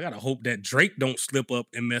 and I gotta hope that Drake don't slip up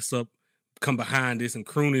and mess up, come behind this and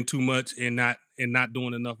crooning too much and not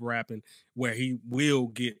doing enough rapping, where he will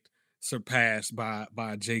get surpassed by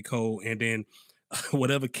J. Cole. And then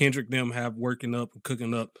whatever Kendrick them have working up and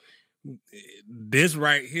cooking up, this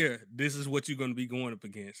right here, this is what you're going to be going up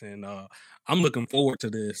against. And I'm looking forward to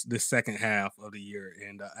this second half of the year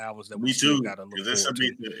and the albums that we still got to look forward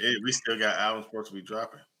to. We still got albums supposed to be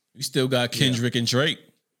dropping. We still got Kendrick and Drake.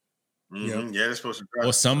 Mm-hmm. Yeah, they're supposed to drop.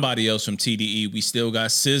 Or somebody else from TDE. We still got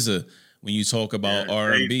SZA when you talk about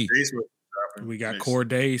R&B. We got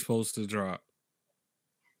Cordae supposed to drop.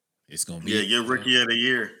 It's gonna be your rookie of the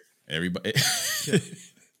year. Everybody,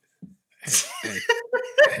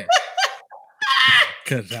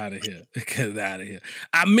 cut out of here.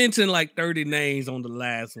 I mentioned like 30 names on the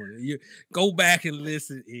last one. You go back and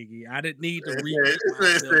listen, Iggy. I didn't need to read.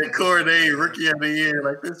 This man Cordae, rookie of the year.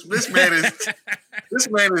 Like this man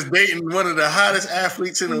is dating one of the hottest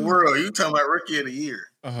athletes in the world. You talking about rookie of the year?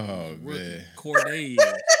 Oh man, Cordae.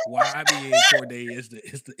 YBN Cordae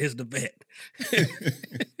is the vet.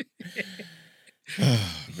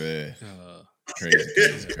 Oh man,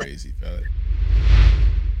 crazy, fella.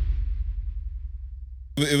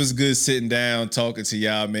 It was good sitting down, talking to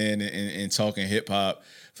y'all, man, and talking hip hop.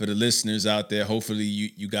 For the listeners out there, hopefully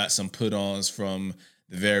you got some put-ons from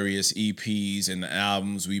the various EPs and the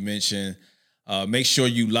albums we mentioned. Make sure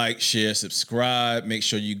you like, share, subscribe. Make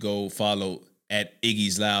sure you go follow at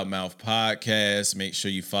Iggy's Loudmouth Podcast. Make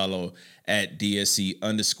sure you follow at DSC_podcast.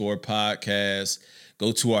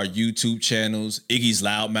 Go to our YouTube channels, Iggy's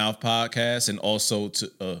Loudmouth Podcast, and also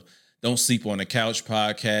to Don't Sleep on the Couch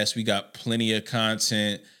Podcast. We got plenty of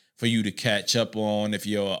content for you to catch up on. If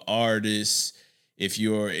you're an artist, if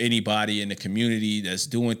you're anybody in the community that's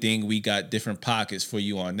doing things, we got different pockets for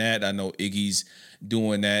you on that. I know Iggy's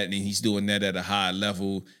doing that, and he's doing that at a high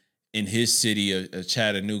level in his city of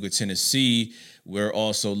Chattanooga, Tennessee. We're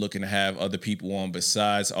also looking to have other people on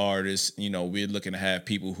besides artists. We're looking to have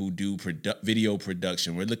people who do video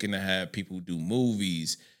production. We're looking to have people who do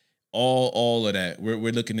movies, all of that.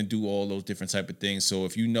 We're looking to do all those different type of things. So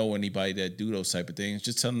if you know anybody that do those type of things,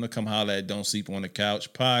 just tell them to come holler at Don't Sleep on the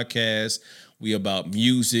Couch Podcast. We about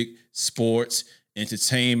music, sports,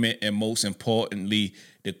 entertainment, and most importantly,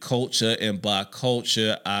 the culture. And by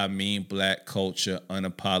culture, I mean Black culture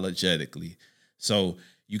unapologetically. So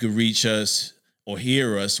you can reach us or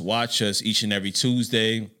hear us, watch us each and every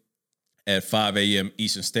Tuesday at 5 a.m.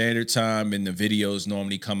 Eastern Standard Time, and the videos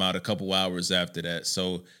normally come out a couple hours after that.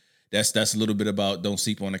 So that's a little bit about Don't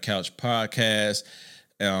Sleep on the Couch podcast.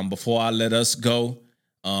 Before I let us go,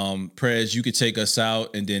 Prez, you could take us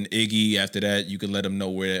out, and then Iggy, after that, you can let them know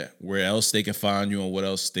where else they can find you and what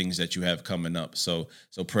else things that you have coming up. So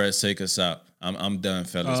Prez, take us out. I'm done,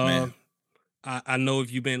 fellas, man. I know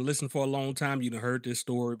if you've been listening for a long time, you've heard this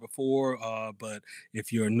story before. But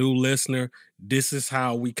if you're a new listener, this is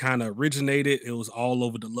how we kind of originated. It was all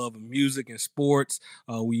over the love of music and sports.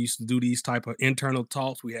 We used to do these type of internal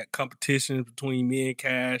talks. We had competitions between me and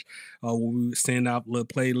Cash. Where we would send out little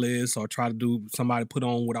playlists or try to do somebody put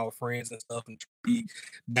on with our friends and stuff and be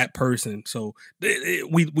that person. So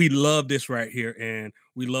we love this right here, and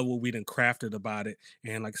we love what we done crafted about it.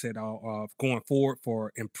 And like I said, going forward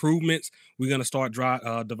for improvements, we're gonna start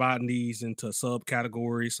dividing these into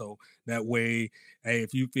subcategories, so that way, hey,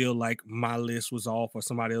 if you feel like my list was off or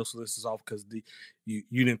somebody else's list is off because you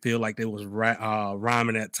didn't feel like they was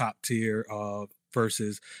rhyming at top tier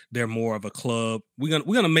versus they're more of a club, we're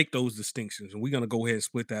gonna make those distinctions, and we're gonna go ahead and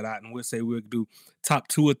split that out, and we'll say we'll do top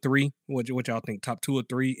 2 or 3. What y'all think? Top 2 or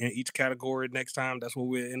 3 in each category next time. That's what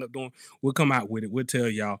we'll end up doing. We'll come out with it. We'll tell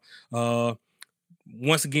y'all.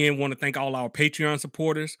 Once again, want to thank all our Patreon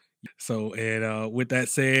supporters. So, and with that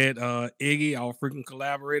said, Iggy, our freaking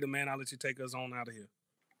collaborator, man, I'll let you take us on out of here.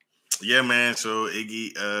 Yeah, man. So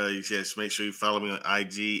Iggy, you just make sure you follow me on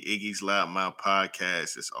IG, Iggy's Loud Mouth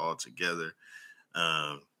Podcast. It's all together.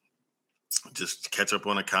 Just catch up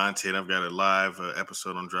on the content. I've got a live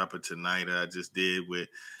episode on dropping tonight. I just did with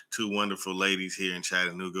 2 wonderful ladies here in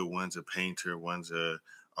Chattanooga. One's a painter, one's a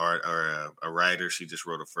writer. She just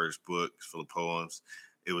wrote her first book. It's full of poems.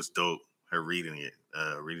 It was dope. Her reading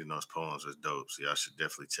those poems was dope. So y'all should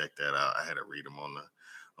definitely check that out. I had to read them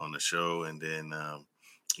on the show, and then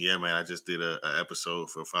yeah, man, I just did a episode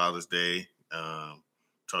for Father's Day,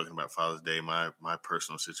 talking about Father's Day, my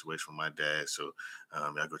personal situation with my dad. So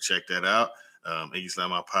y'all go check that out. Iggy's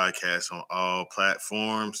Loud Mouth Podcast on all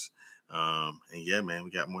platforms. And yeah, man, we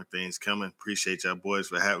got more things coming. Appreciate y'all boys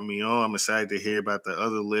for having me on. I'm excited to hear about the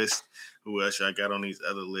other list. Who else y'all got on these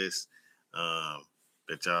other lists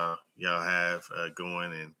that y'all have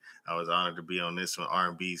going? And I was honored to be on this one.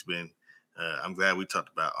 R&B's been. I'm glad we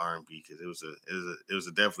talked about R&B because it was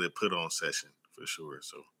definitely a put on session for sure.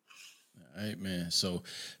 So. All right, man. So,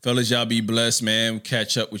 fellas, y'all be blessed, man. We'll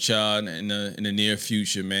catch up with y'all in the near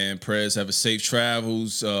future, man. Prez, have a safe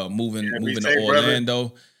travels. Moving to Orlando,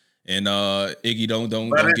 brother. And Iggy,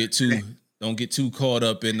 don't get too caught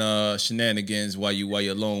up in shenanigans while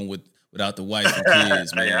you're alone without the wife and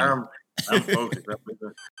kids, man. I'm focused.